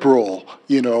liberal,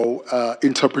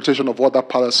 interpretation of what that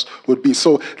palace would be.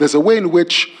 So there's a way in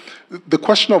which the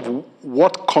question of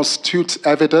what constitutes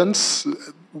evidence,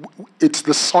 it's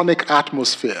the sonic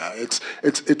atmosphere. It's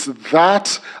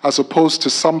that as opposed to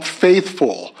some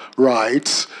faithful,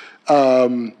 right,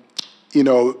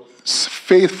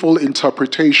 faithful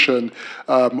interpretation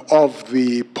of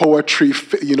the poetry,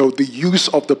 the use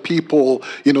of the people,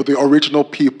 the original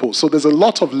people. So there's a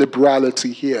lot of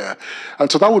liberality here.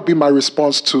 And so that would be my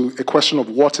response to a question of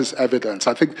what is evidence.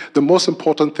 I think the most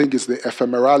important thing is the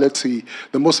ephemerality.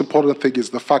 The most important thing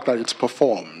is the fact that it's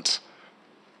performed.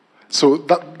 So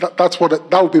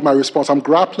that would be my response. I'm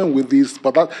grappling with these,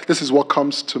 but this is what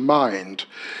comes to mind.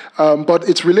 But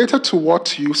it's related to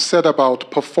what you said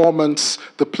about performance,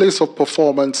 the place of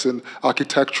performance in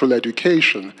architectural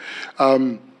education.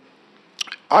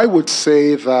 I would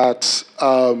say that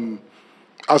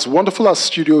as wonderful as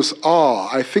studios are,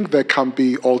 I think there can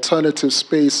be alternative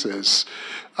spaces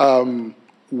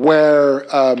where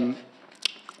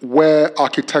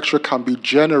architecture can be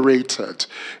generated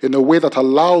in a way that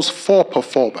allows for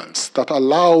performance, that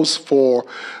allows for,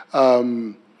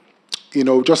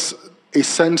 just a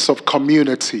sense of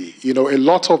community. A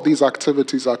lot of these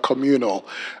activities are communal.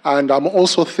 And I'm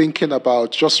also thinking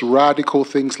about just radical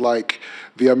things like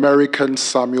the American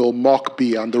Samuel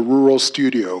Mockbee and the Rural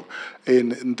Studio,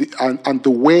 and the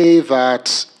way that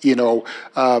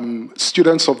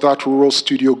students of that rural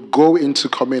studio go into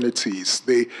communities,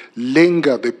 they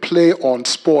linger, they play on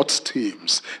sports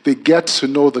teams, they get to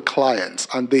know the clients,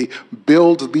 and they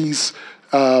build these.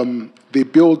 They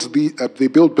build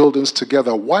buildings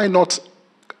together. Why not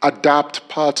adapt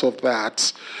part of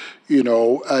that,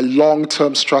 a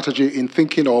long-term strategy in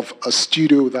thinking of a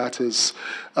studio that is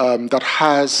that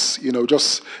has,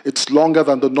 it's longer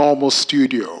than the normal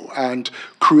studio, and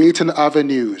creating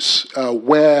avenues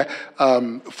where,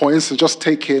 for instance, just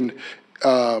taking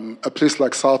a place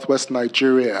like Southwest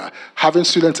Nigeria, having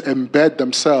students embed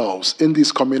themselves in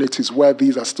these communities where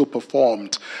these are still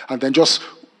performed, and then just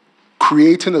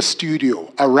creating a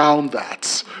studio around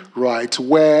that, right,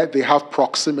 where they have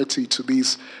proximity to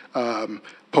these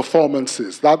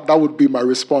performances. That would be my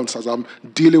response as I'm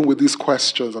dealing with these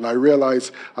questions, and I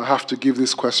realize I have to give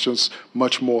these questions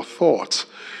much more thought.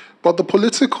 But the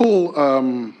political,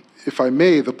 if I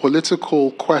may, the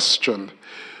political question,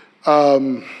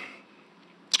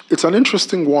 it's an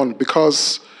interesting one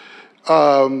because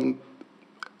I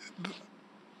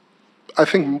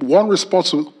think one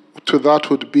response to that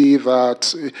would be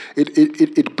that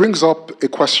it brings up a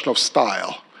question of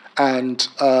style and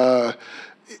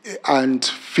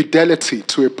fidelity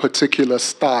to a particular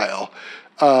style.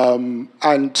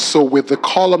 And so with the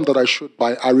column that I showed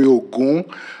by Ari Ogun,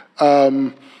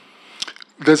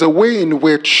 there's a way in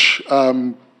which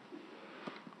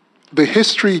the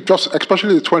history, just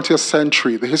especially the 20th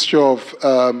century, the history of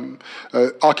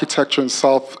architecture in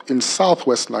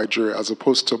Southwest Nigeria, as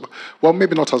opposed to, well,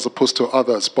 maybe not as opposed to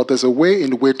others, but there's a way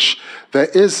in which there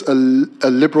is a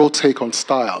liberal take on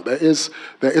style. There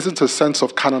isn't a sense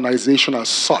of canonization as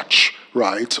such,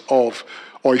 right, or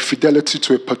a fidelity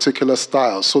to a particular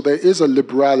style. So there is a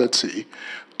liberality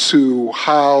to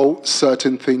how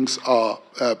certain things are,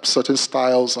 certain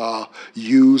styles are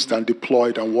used and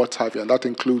deployed and what have you, and that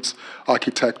includes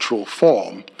architectural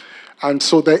form. And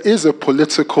so there is a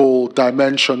political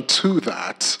dimension to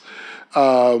that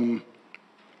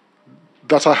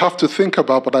that I have to think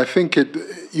about, but I think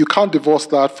you can't divorce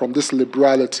that from this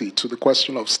liberality to the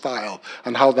question of style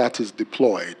and how that is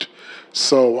deployed.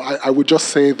 So I would just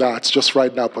say that just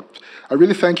right now, but I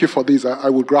really thank you for these. I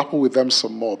will grapple with them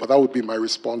some more, but that would be my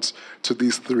response to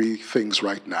these three things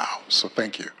right now. So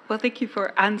thank you. Well, thank you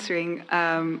for answering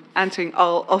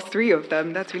all three of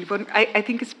them. That's really important. I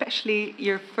think especially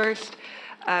your first,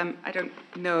 I don't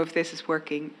know if this is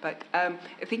working, but I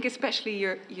think especially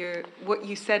your what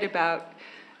you said about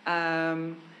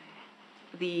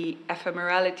the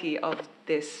ephemerality of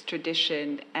this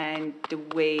tradition and the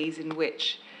ways in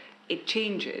which it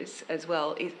changes as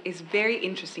well is very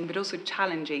interesting, but also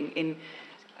challenging in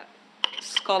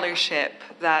scholarship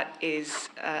that is,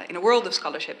 in a world of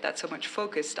scholarship that's so much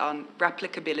focused on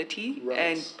replicability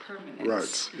and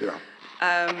permanence. Right,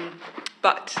 yeah.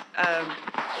 But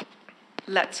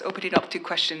let's open it up to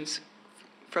questions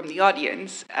from the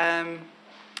audience.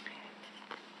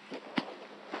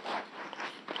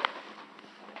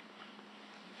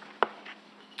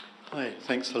 Hi,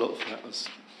 thanks a lot for that. That was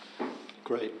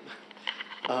great.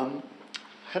 I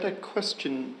had a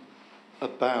question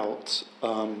about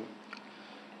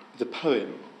the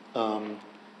poem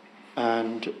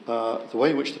and the way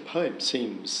in which the poem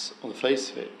seems, on the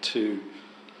face of it, to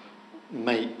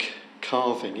make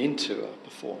carving into a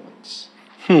performance.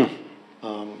 You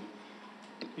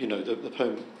know, the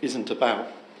poem isn't about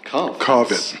carving.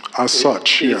 Carve it as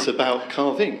such. It's about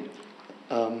carving.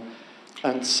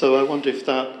 And so I wonder if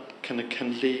that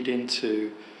can lead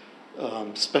into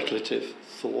speculative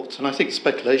thought. And I think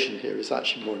speculation here is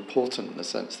actually more important in a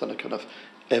sense than a kind of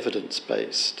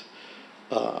evidence-based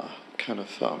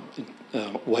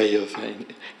way of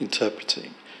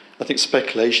interpreting. I think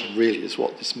speculation really is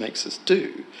what this makes us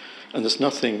do. And there's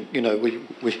nothing, you know,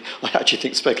 I actually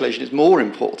think speculation is more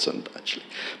important, actually.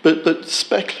 But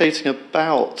speculating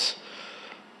about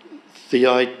the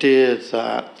idea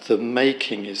that the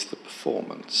making is the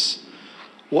performance,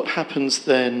 what happens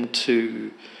then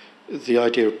to the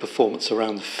idea of performance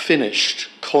around the finished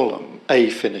column, a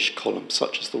finished column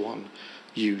such as the one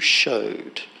you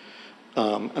showed,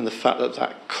 and the fact that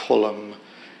that column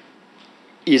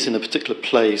is in a particular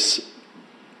place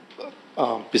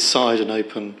beside an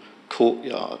open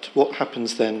courtyard? What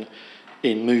happens then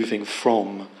in moving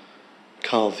from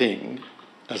carving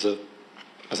as an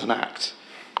act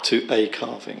to a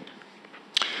carving?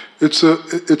 It's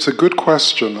a good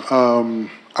question,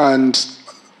 and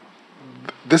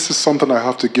this is something I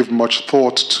have to give much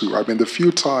thought to. I mean, the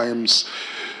few times,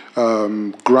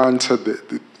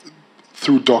 granted,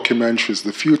 through documentaries,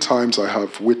 the few times I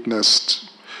have witnessed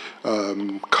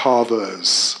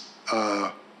carvers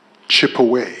chip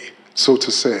away, so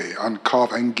to say, and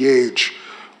engage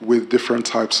with different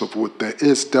types of wood, there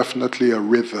is definitely a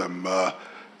rhythm.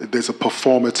 There's a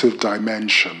performative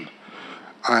dimension.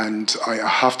 And I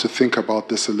have to think about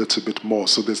this a little bit more.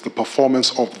 So there's the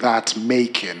performance of that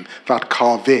making, that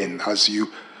carving, as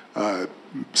you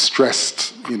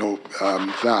stressed,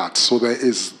 that. So there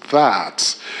is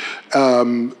that.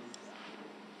 To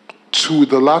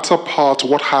the latter part,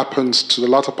 what happens, to the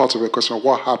latter part of your question,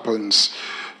 what happens,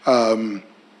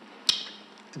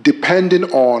 depending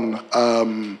on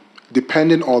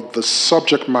the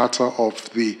subject matter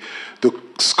of the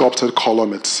sculpted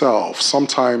column itself.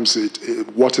 Sometimes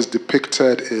what is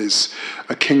depicted is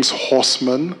a king's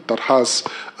horseman that has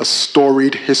a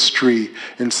storied history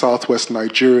in southwest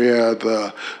Nigeria.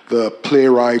 The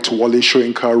playwright Wole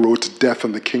Soyinka wrote Death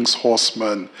and the King's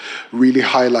Horseman, really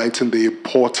highlighting the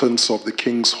importance of the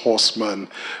king's horseman.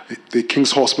 The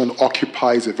king's horseman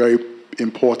occupies a very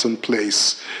important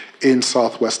place in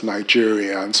southwest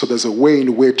Nigeria. And so there's a way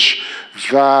in which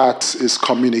that is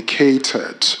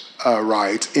communicated,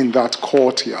 in that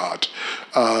courtyard.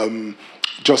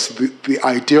 Just the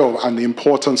idea and the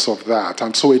importance of that.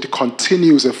 And so it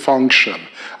continues a function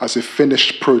as a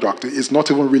finished product. It's not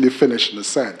even really finished in a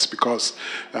sense because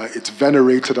it's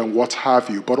venerated and what have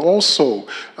you. But also,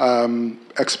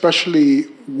 especially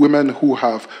women who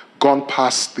have gone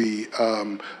past the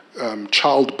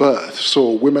childbirth,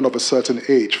 so women of a certain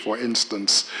age, for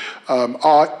instance,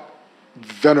 are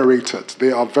venerated.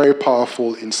 They are very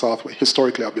powerful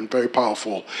historically have been very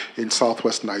powerful in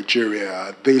southwest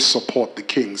Nigeria. They support the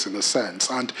kings in a sense.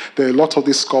 And there are a lot of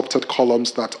these sculpted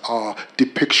columns that are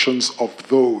depictions of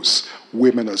those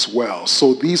women as well.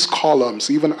 So these columns,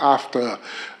 even after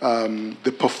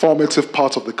the performative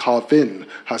part of the carving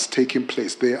has taken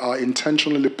place, they are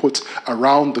intentionally put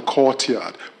around the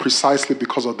courtyard precisely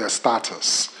because of their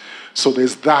status. So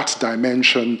there's that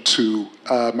dimension too.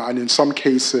 And in some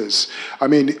cases, I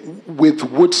mean, with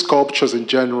wood sculptures in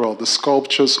general, the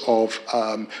sculptures of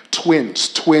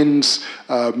twins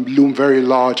loom very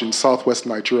large in southwest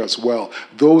Nigeria as well.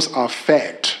 Those are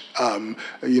fed. Twin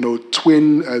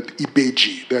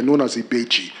Ibeji, they're known as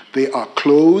Ibeji. They are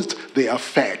clothed, they are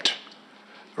fed.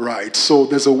 Right, so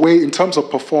there's a way, in terms of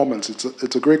performance,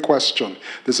 it's a great question.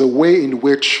 There's a way in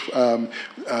which,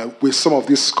 with some of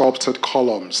these sculpted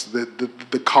columns,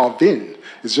 the carving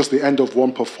is just the end of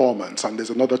one performance, and there's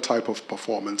another type of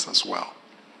performance as well.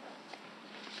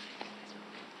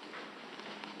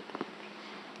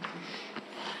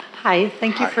 Hi,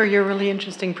 thank you for your really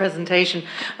interesting presentation.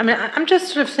 I mean, I'm just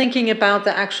sort of thinking about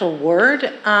the actual word,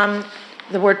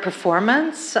 the word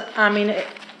performance. I mean,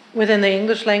 within the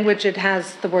English language, it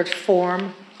has the word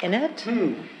form in it.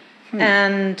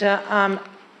 And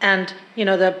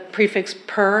the prefix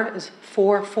per is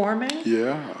for forming.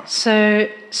 Yeah. So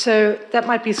that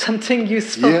might be something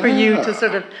useful for you to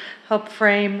sort of help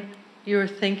frame your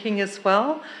thinking as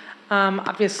well.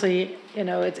 Obviously,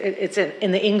 it's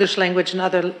in the English language, and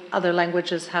other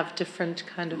languages have different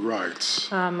kind of words,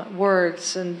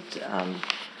 and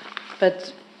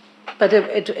it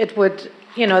would,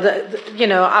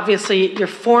 obviously you're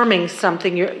forming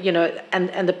something,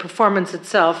 and the performance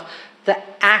itself, the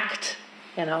act,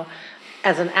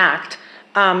 as an act,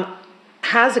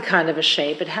 has a kind of a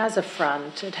shape. It has a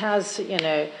front. It has,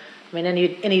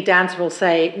 any dancer will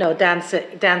say, no,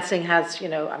 dancing has,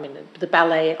 the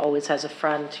ballet always has a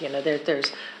front.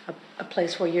 There's a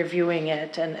place where you're viewing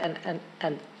it, and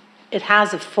it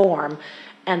has a form,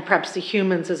 and perhaps the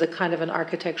humans is a kind of an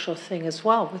architectural thing as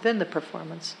well within the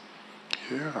performance.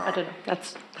 Yeah. I don't know.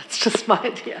 That's just my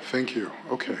idea. Thank you.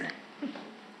 Okay.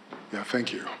 Yeah.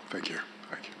 Thank you. Thank you.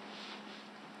 Thank you.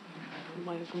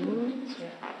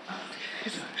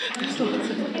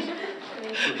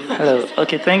 Hello.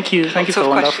 Okay. Thank you. Thank you for a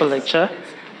wonderful lecture.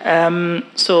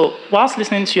 So whilst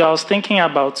listening to you, I was thinking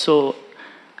about,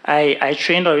 I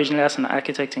trained originally as an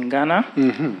architect in Ghana,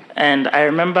 and I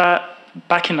remember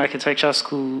back in architecture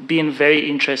school being very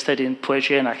interested in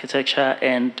poetry and architecture,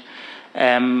 and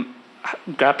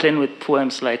grappling with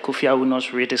poems like Kofi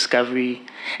Awuno's Rediscovery.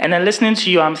 And then listening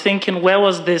to you, I'm thinking, where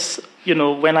was this,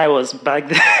 when I was back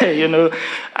there,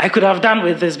 I could have done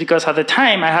with this, because at the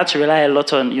time I had to rely a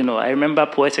lot on, I remember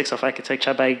Poetics of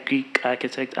Architecture by Greek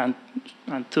architect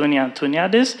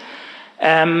Antoniadis.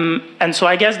 And so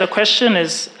I guess the question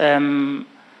is,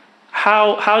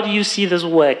 how do you see this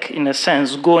work, in a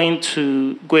sense, going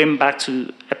back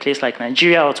to a place like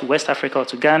Nigeria or to West Africa or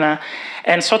to Ghana,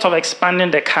 and sort of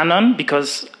expanding the canon?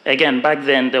 Because, again, back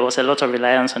then there was a lot of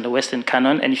reliance on the Western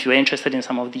canon, and if you were interested in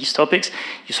some of these topics,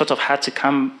 you sort of had to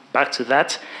come back to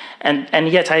that. And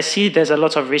yet I see there's a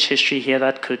lot of rich history here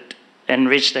that could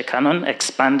enrich the canon,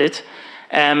 expand it.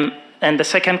 And the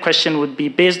second question would be,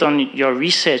 based on your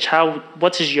research,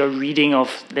 what is your reading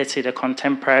of, let's say, the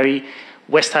contemporary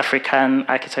West African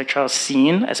architectural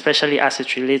scene, especially as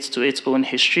it relates to its own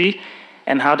history,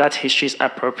 and how that history is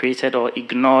appropriated or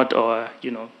ignored or,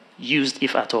 used,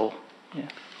 if at all? Yeah.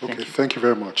 Okay, thank you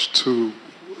very much. Two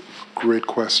great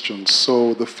questions.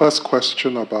 So the first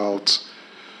question about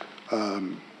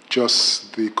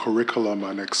just the curriculum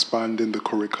and expanding the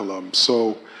curriculum.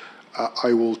 So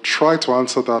I will try to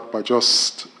answer that by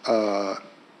just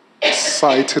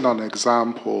citing an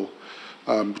example.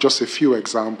 Just a few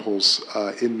examples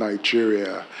in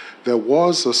Nigeria. There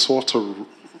was a sort of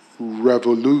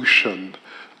revolution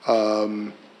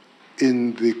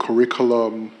in the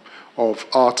curriculum of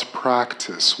art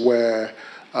practice where,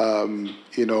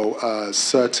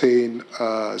 certain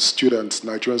students,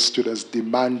 Nigerian students,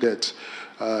 demanded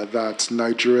that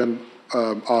Nigerian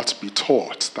art be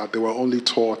taught, that they were only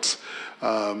taught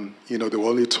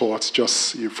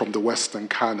just from the Western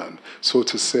canon, so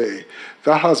to say.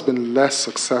 That has been less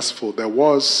successful. There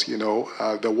was a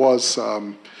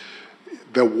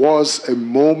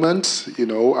moment,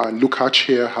 and Lukács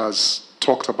here has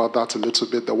talked about that a little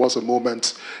bit. There was a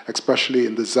moment, especially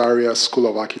in the Zaria School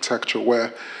of Architecture,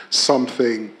 where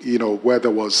where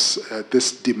there was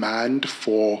this demand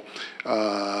for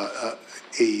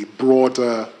a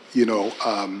broader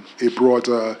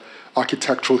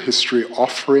architectural history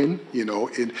offering.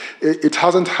 It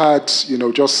hasn't had,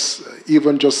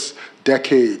 just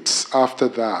decades after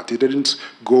that. It didn't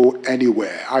go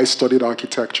anywhere. I studied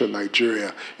architecture in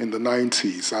Nigeria in the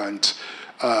 90s, and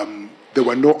there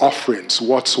were no offerings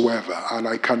whatsoever. And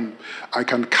I can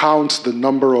count the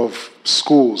number of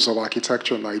schools of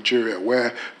architecture in Nigeria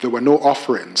where there were no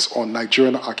offerings on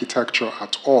Nigerian architecture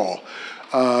at all.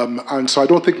 And so I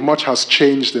don't think much has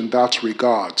changed in that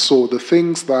regard. So the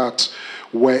things that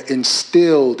were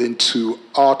instilled into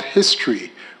art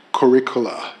history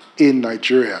curricula in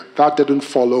Nigeria, that didn't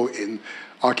follow in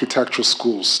architecture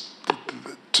schools,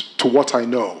 to what I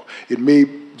know. It may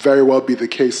very well be the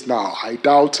case now. I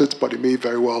doubt it, but it may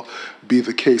very well be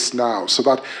the case now.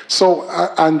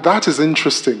 And that is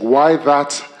interesting. Why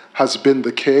that has been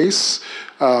the case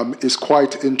is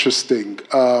quite interesting.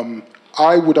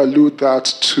 I would allude that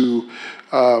to,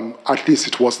 at least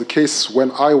it was the case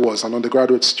when I was an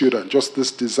undergraduate student, just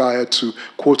this desire to,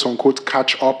 quote unquote,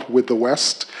 catch up with the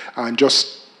West and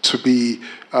just to be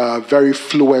very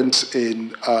fluent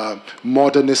in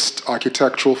modernist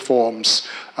architectural forms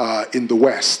in the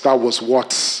West. That was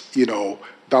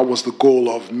that was the goal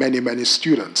of many, many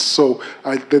students. So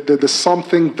there's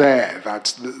something there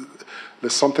that's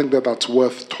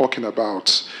worth talking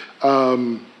about.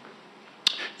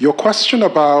 Your question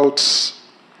about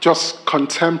just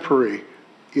contemporary,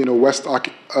 West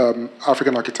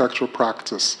African architectural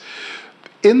practice.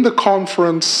 In the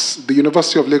conference, the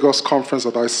University of Lagos conference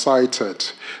that I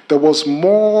cited, there was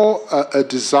more a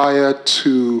desire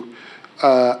to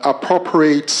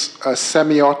appropriate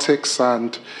semiotics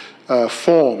and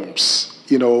forms,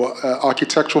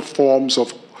 architectural forms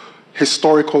of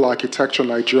historical architecture in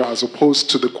Nigeria as opposed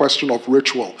to the question of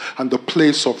ritual and the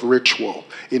place of ritual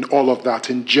in all of that,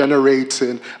 in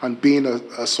generating and being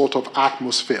a sort of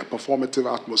atmosphere,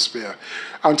 performative atmosphere.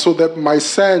 And so that my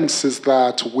sense is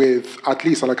that with, at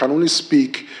least, and I can only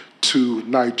speak to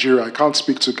Nigeria, I can't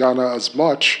speak to Ghana as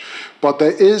much, but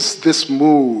there is this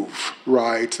move,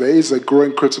 right? There is a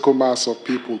growing critical mass of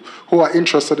people who are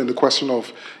interested in the question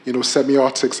of,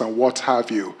 semiotics and what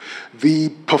have you. The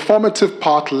performative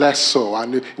part less so,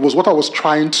 and it was what I was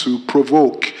trying to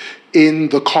provoke in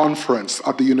the conference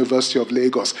at the University of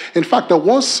Lagos. In fact, there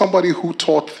was somebody who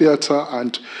taught theater,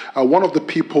 and one of the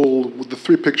people with the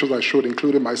 3 pictures I showed,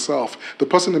 including myself, the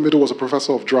person in the middle was a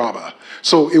professor of drama.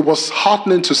 So it was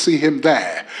heartening to see him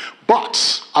there.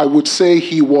 But I would say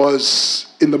he was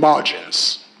in the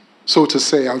margins, so to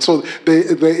say. And so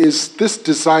there is this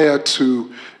desire to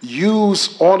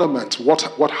use ornament,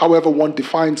 however one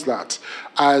defines that,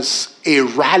 as a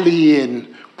rallying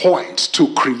point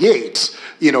to create,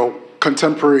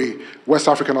 contemporary West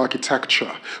African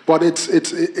architecture. But it's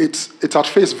at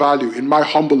face value, in my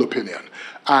humble opinion,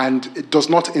 and it does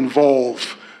not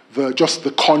involve just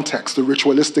the context, the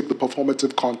ritualistic, the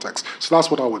performative context. So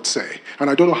that's what I would say. And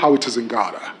I don't know how it is in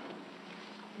Ghana.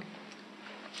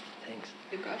 Thanks.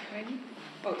 You got ready?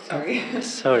 Oh, sorry.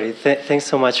 Sorry. Thanks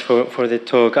so much for the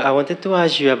talk. I wanted to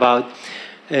ask you about,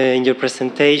 in your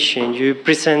presentation, you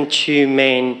present 2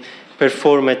 main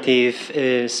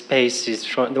performative spaces,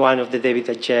 from one of the David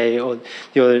Adjaye or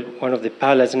the other one of the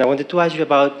Palace. And I wanted to ask you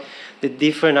about the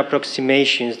different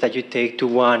approximations that you take to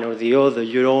one or the other,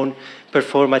 your own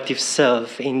performative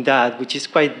self in that, which is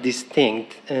quite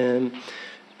distinct.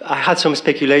 I had some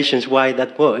speculations why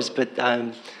that was, but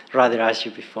I'd rather ask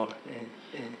you before.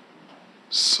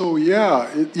 So yeah.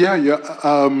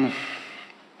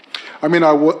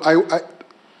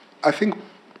 I think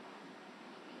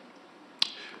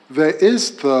there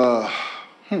is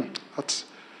that's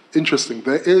interesting.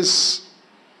 There is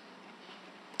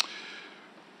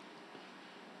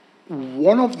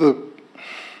one of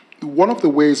the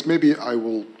ways, maybe I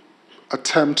will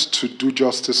attempt to do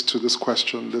justice to this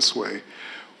question this way.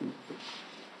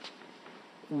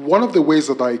 One of the ways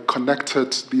that I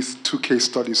connected these 2 case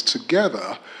studies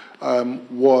together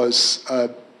was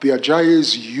the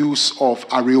Adjaye's use of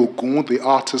Areogun, the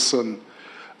artisan,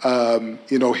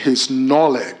 his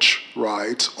knowledge,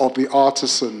 right, of the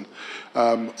artisan's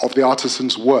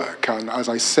work. And as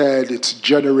I said, it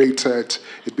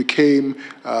became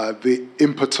the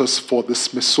impetus for the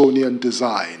Smithsonian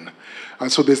design.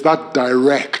 And so there's that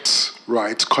direct,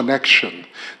 right, connection.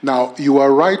 Now, you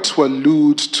are right to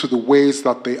allude to the ways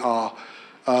that they are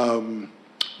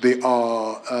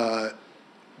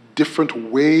different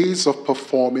ways of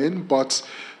performing, but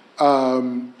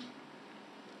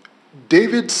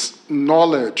David's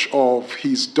knowledge of,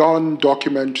 he's done a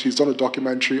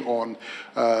documentary on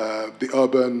the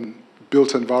urban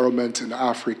built environment in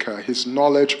Africa. His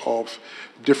knowledge of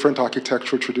different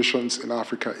architectural traditions in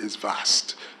Africa is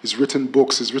vast. He's written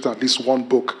books, he's written at least 1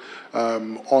 book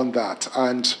on that.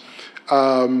 And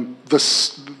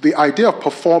the idea of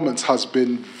performance has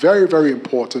been very, very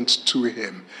important to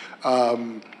him.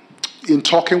 In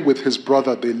talking with his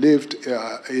brother, they lived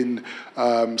in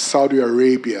Saudi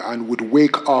Arabia and would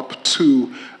wake up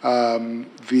to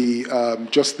the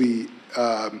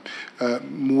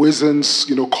muezzin's,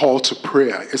 call to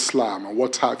prayer, Islam, and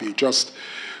what have you.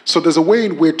 So there's a way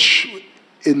in which,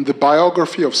 in the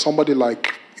biography of somebody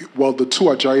like, the 2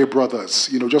 Adjaye brothers,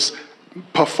 just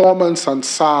performance and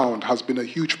sound has been a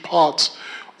huge part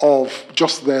of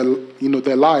just their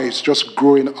lives, just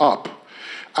growing up.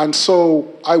 And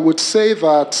so I would say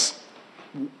that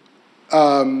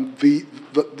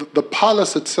the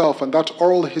palace itself and that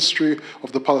oral history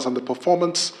of the palace and the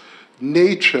performance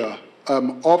nature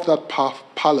of that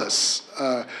palace,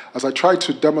 as I tried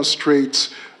to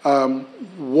demonstrate,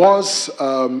 was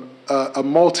a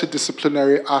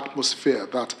multidisciplinary atmosphere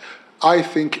that I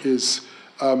think is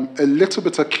a little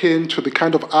bit akin to the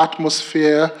kind of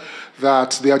atmosphere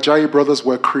that the Adjaye brothers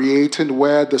were creating,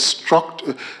 where the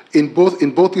structure, in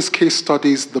both these case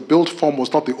studies, the built form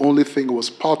was not the only thing, it was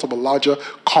part of a larger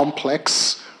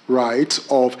complex, right,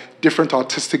 of different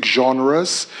artistic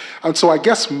genres. And so I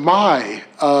guess my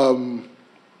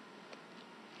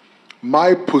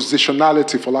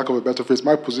positionality, for lack of a better phrase,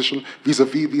 my position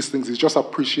vis-a-vis these things is just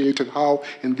appreciating how,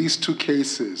 in these 2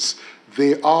 cases,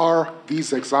 they are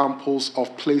these examples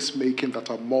of placemaking that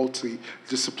are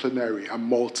multidisciplinary and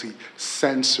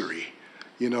multi-sensory,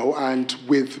 and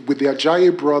with the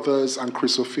Adjaye brothers and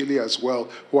Chrysophilia as well,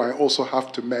 who I also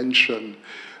have to mention,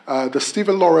 the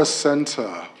Stephen Laura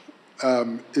Center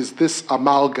is this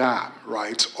amalgam,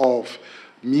 right, of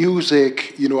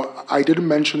music. You know, I didn't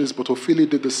mention this, but Ophelia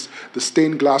did this, the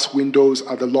stained glass windows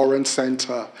at the Lawrence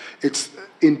Center. It's,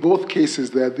 in both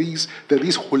cases, there are these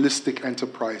holistic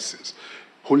enterprises,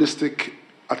 holistic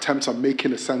attempts at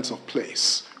making a sense of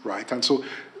place, right? And so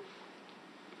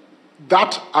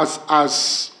that,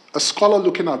 as a scholar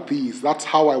looking at these, that's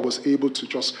how I was able to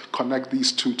just connect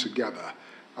these two together.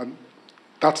 And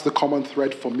that's the common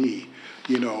thread for me,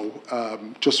 you know,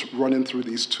 just running through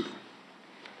these two.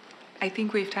 I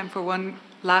think we have time for one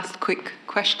last quick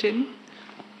question.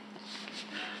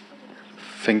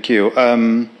 Thank you.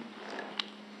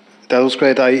 That was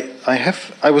great.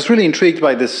 I was really intrigued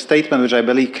by this statement, which I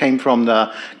believe came from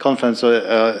the conference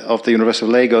of the University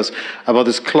of Lagos, about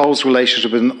this close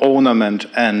relationship between ornament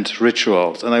and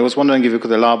rituals. And I was wondering if you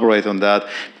could elaborate on that,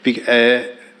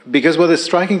 because what is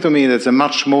striking to me is it's a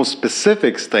much more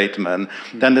specific statement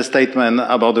than the statement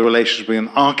about the relationship between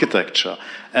architecture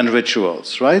and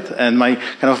rituals, right? And my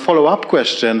kind of follow-up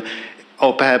question,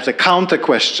 or perhaps a counter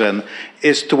question,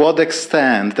 is to what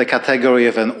extent the category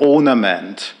of an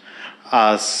ornament,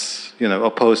 as you know,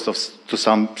 opposed to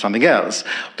something else,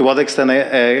 to what extent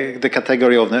the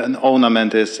category of an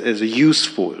ornament is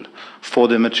useful for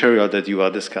the material that you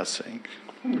are discussing?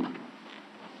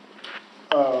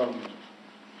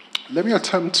 Let me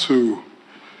attempt to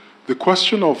the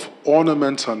question of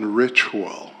ornament and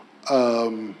ritual.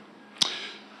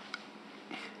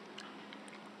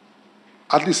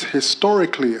 At least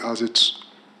historically, as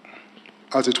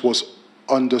it was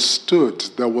understood,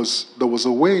 there was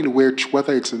a way in which,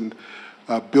 whether it's in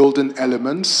building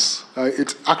elements,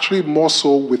 it's actually more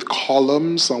so with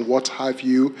columns and what have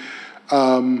you.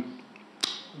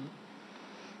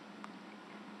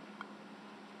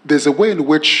 There's a way in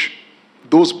which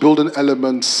those building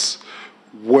elements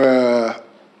were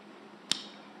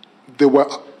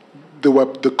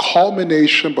the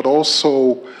culmination, but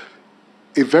also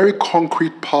a very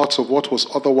concrete part of what was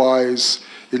otherwise,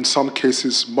 in some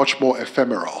cases, much more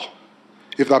ephemeral,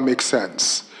 if that makes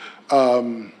sense.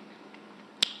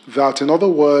 That, in other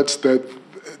words, that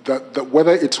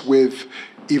whether it's with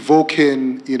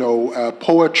evoking, you know,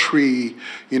 poetry,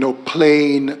 you know,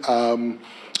 playing,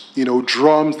 you know,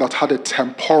 drums that had a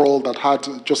temporal, that had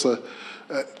just a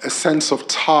sense of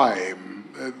time.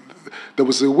 There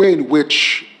was a way in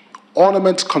which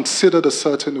ornament considered a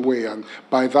certain way, and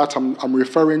by that I'm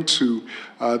referring to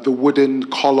the wooden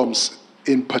columns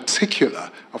in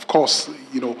particular. Of course,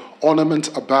 you know,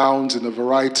 ornament abounds in a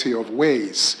variety of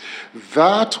ways.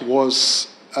 That was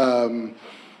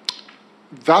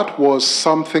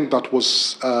something that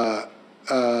was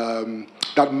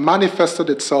that manifested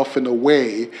itself in a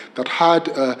way that had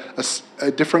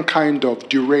a different kind of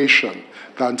duration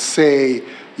than, say,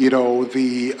 you know,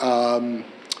 the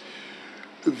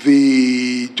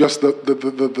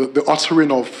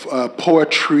uttering of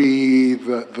poetry,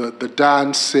 the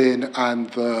dancing, and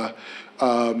the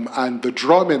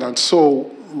drumming. And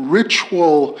so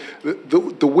ritual,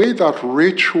 the way that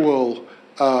ritual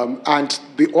and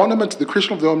the ornament, the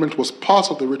creation of the ornament was part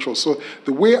of the ritual. So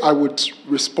the way I would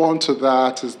respond to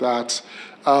that is that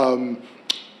the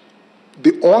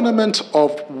ornament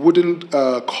of wooden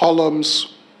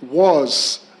columns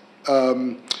was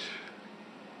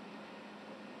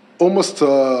almost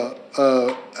a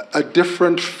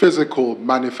different physical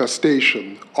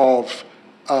manifestation of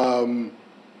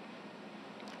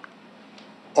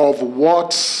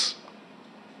what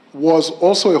was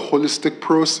also a holistic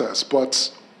process.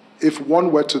 But if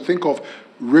one were to think of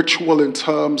ritual in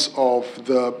terms of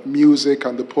the music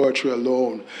and the poetry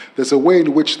alone, there's a way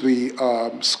in which the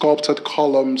sculpted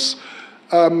columns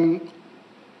were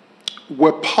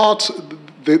part.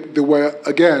 They were,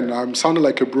 again, I'm sounding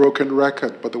like a broken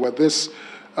record, but they were this,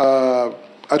 I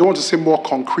don't want to say more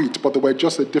concrete, but they were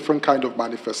just a different kind of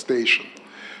manifestation.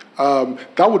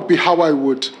 That would be how I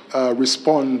would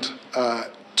respond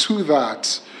to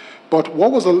that. But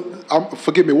what was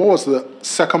forgive me, what was the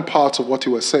second part of what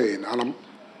you were saying? And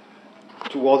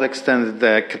to what extent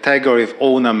the category of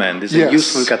ornament is a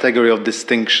useful category of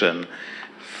distinction?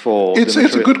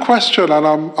 It's a good question, and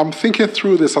I'm thinking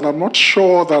through this, and I'm not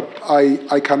sure that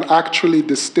I can actually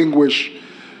distinguish.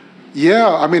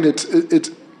 Yeah, I mean,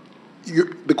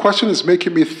 the question is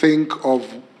making me think of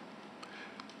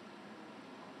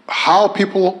how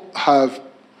people have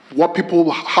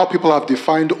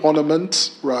defined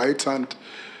ornament, right, and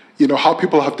you know how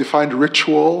people have defined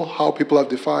ritual, how people have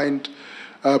defined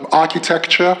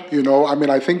architecture. You know, I mean,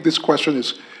 I think this question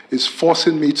is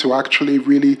forcing me to actually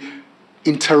really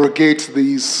interrogate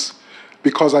these,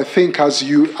 because I think I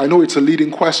know it's a leading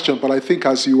question, but I think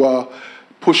as you are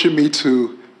pushing me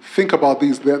to think about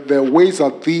these. There are ways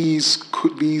that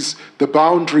the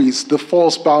boundaries, the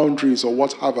false boundaries or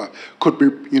whatever, could be,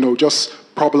 just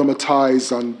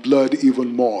problematized and blurred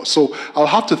even more. So I'll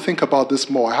have to think about this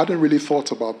more. I hadn't really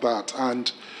thought about that.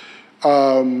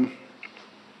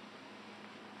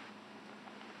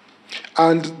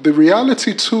 And the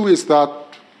reality too is that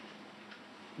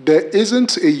there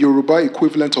isn't a Yoruba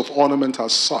equivalent of ornament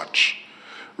as such,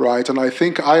 right? And I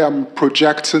think I am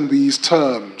projecting these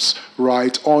terms,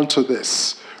 right, onto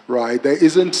this, right? There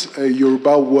isn't a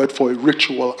Yoruba word for a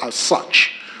ritual as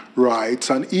such, right?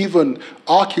 And even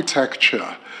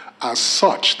architecture as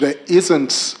such, there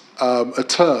isn't a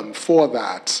term for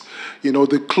that.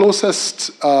 The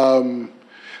closest,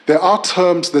 there are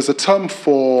terms, there's a term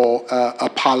for a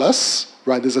palace,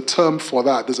 right? There's a term for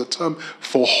that. There's a term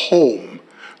for home,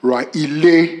 right?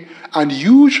 Ile. And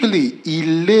usually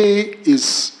Ile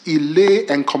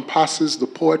encompasses the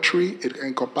poetry, it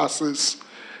encompasses,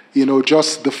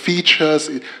 just the features.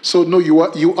 So no,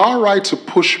 you are right to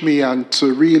push me and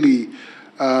to really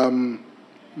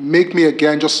make me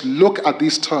again just look at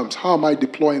these terms. How am I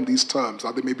deploying these terms?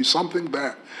 There may be something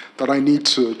there that I need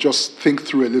to just think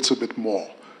through a little bit more.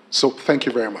 So thank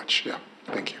you very much. Yeah,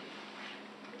 thank you.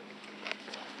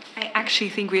 I actually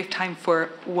think we have time for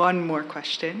one more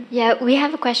question. Yeah, we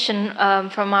have a question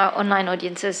from our online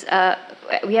audiences.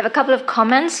 We have a couple of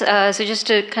comments. So just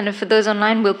to for those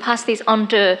online, we'll pass these on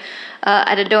to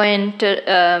Adjaye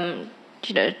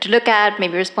to look at,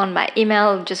 maybe respond by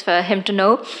email, just for him to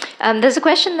know. There's a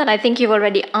question that I think you've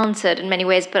already answered in many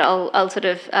ways, but I'll sort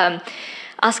of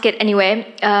ask it anyway.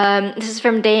 This is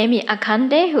from Deyemi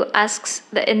Akande, who asks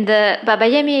that in the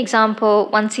Babayemi example,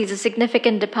 one sees a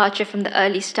significant departure from the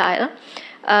early style.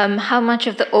 How much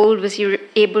of the old was he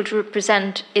able to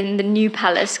represent in the new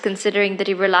palace, considering that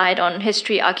he relied on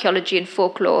history, archaeology, and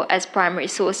folklore as primary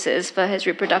sources for his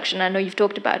reproduction? I know you've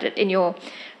talked about it in your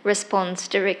response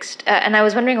to Rixt. And I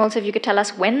was wondering also if you could tell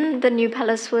us when the new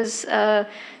palace was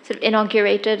sort of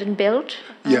inaugurated and built?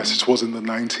 Yes, it was in the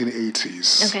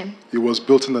 1980s. Okay. It was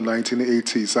built in the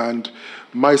 1980s. And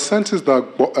my sense is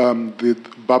that the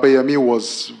Babayemi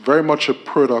was very much a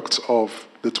product of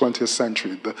the 20th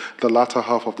century, the latter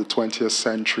half of the 20th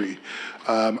century,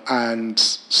 and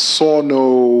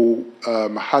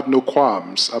had no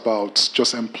qualms about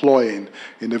just employing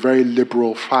in a very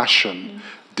liberal fashion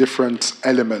different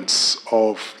elements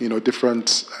of,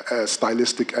 different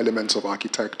stylistic elements of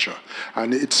architecture.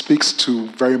 And it speaks to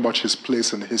very much his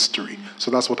place in history.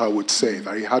 So that's what I would say,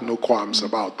 that he had no qualms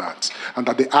about that. And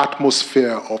that the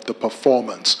atmosphere of the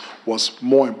performance was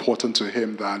more important to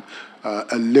him than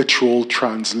a literal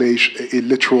translation, a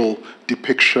literal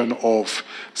depiction of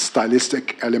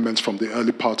stylistic elements from the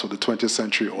early part of the 20th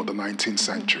century or the 19th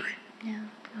century. Yeah,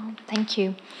 oh, thank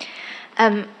you.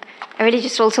 I really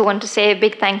just also want to say a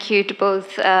big thank you to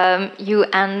both you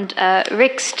and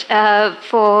Rixt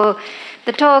for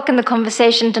the talk and the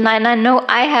conversation tonight. And I know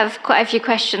I have quite a few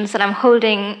questions that I'm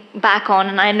holding back on,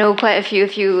 and I know quite a few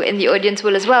of you in the audience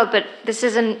will as well, but this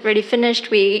isn't really finished.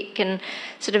 We can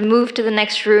sort of move to the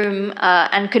next room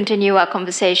and continue our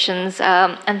conversations.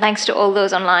 And thanks to all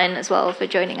those online as well for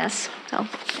joining us. So,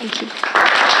 thank you.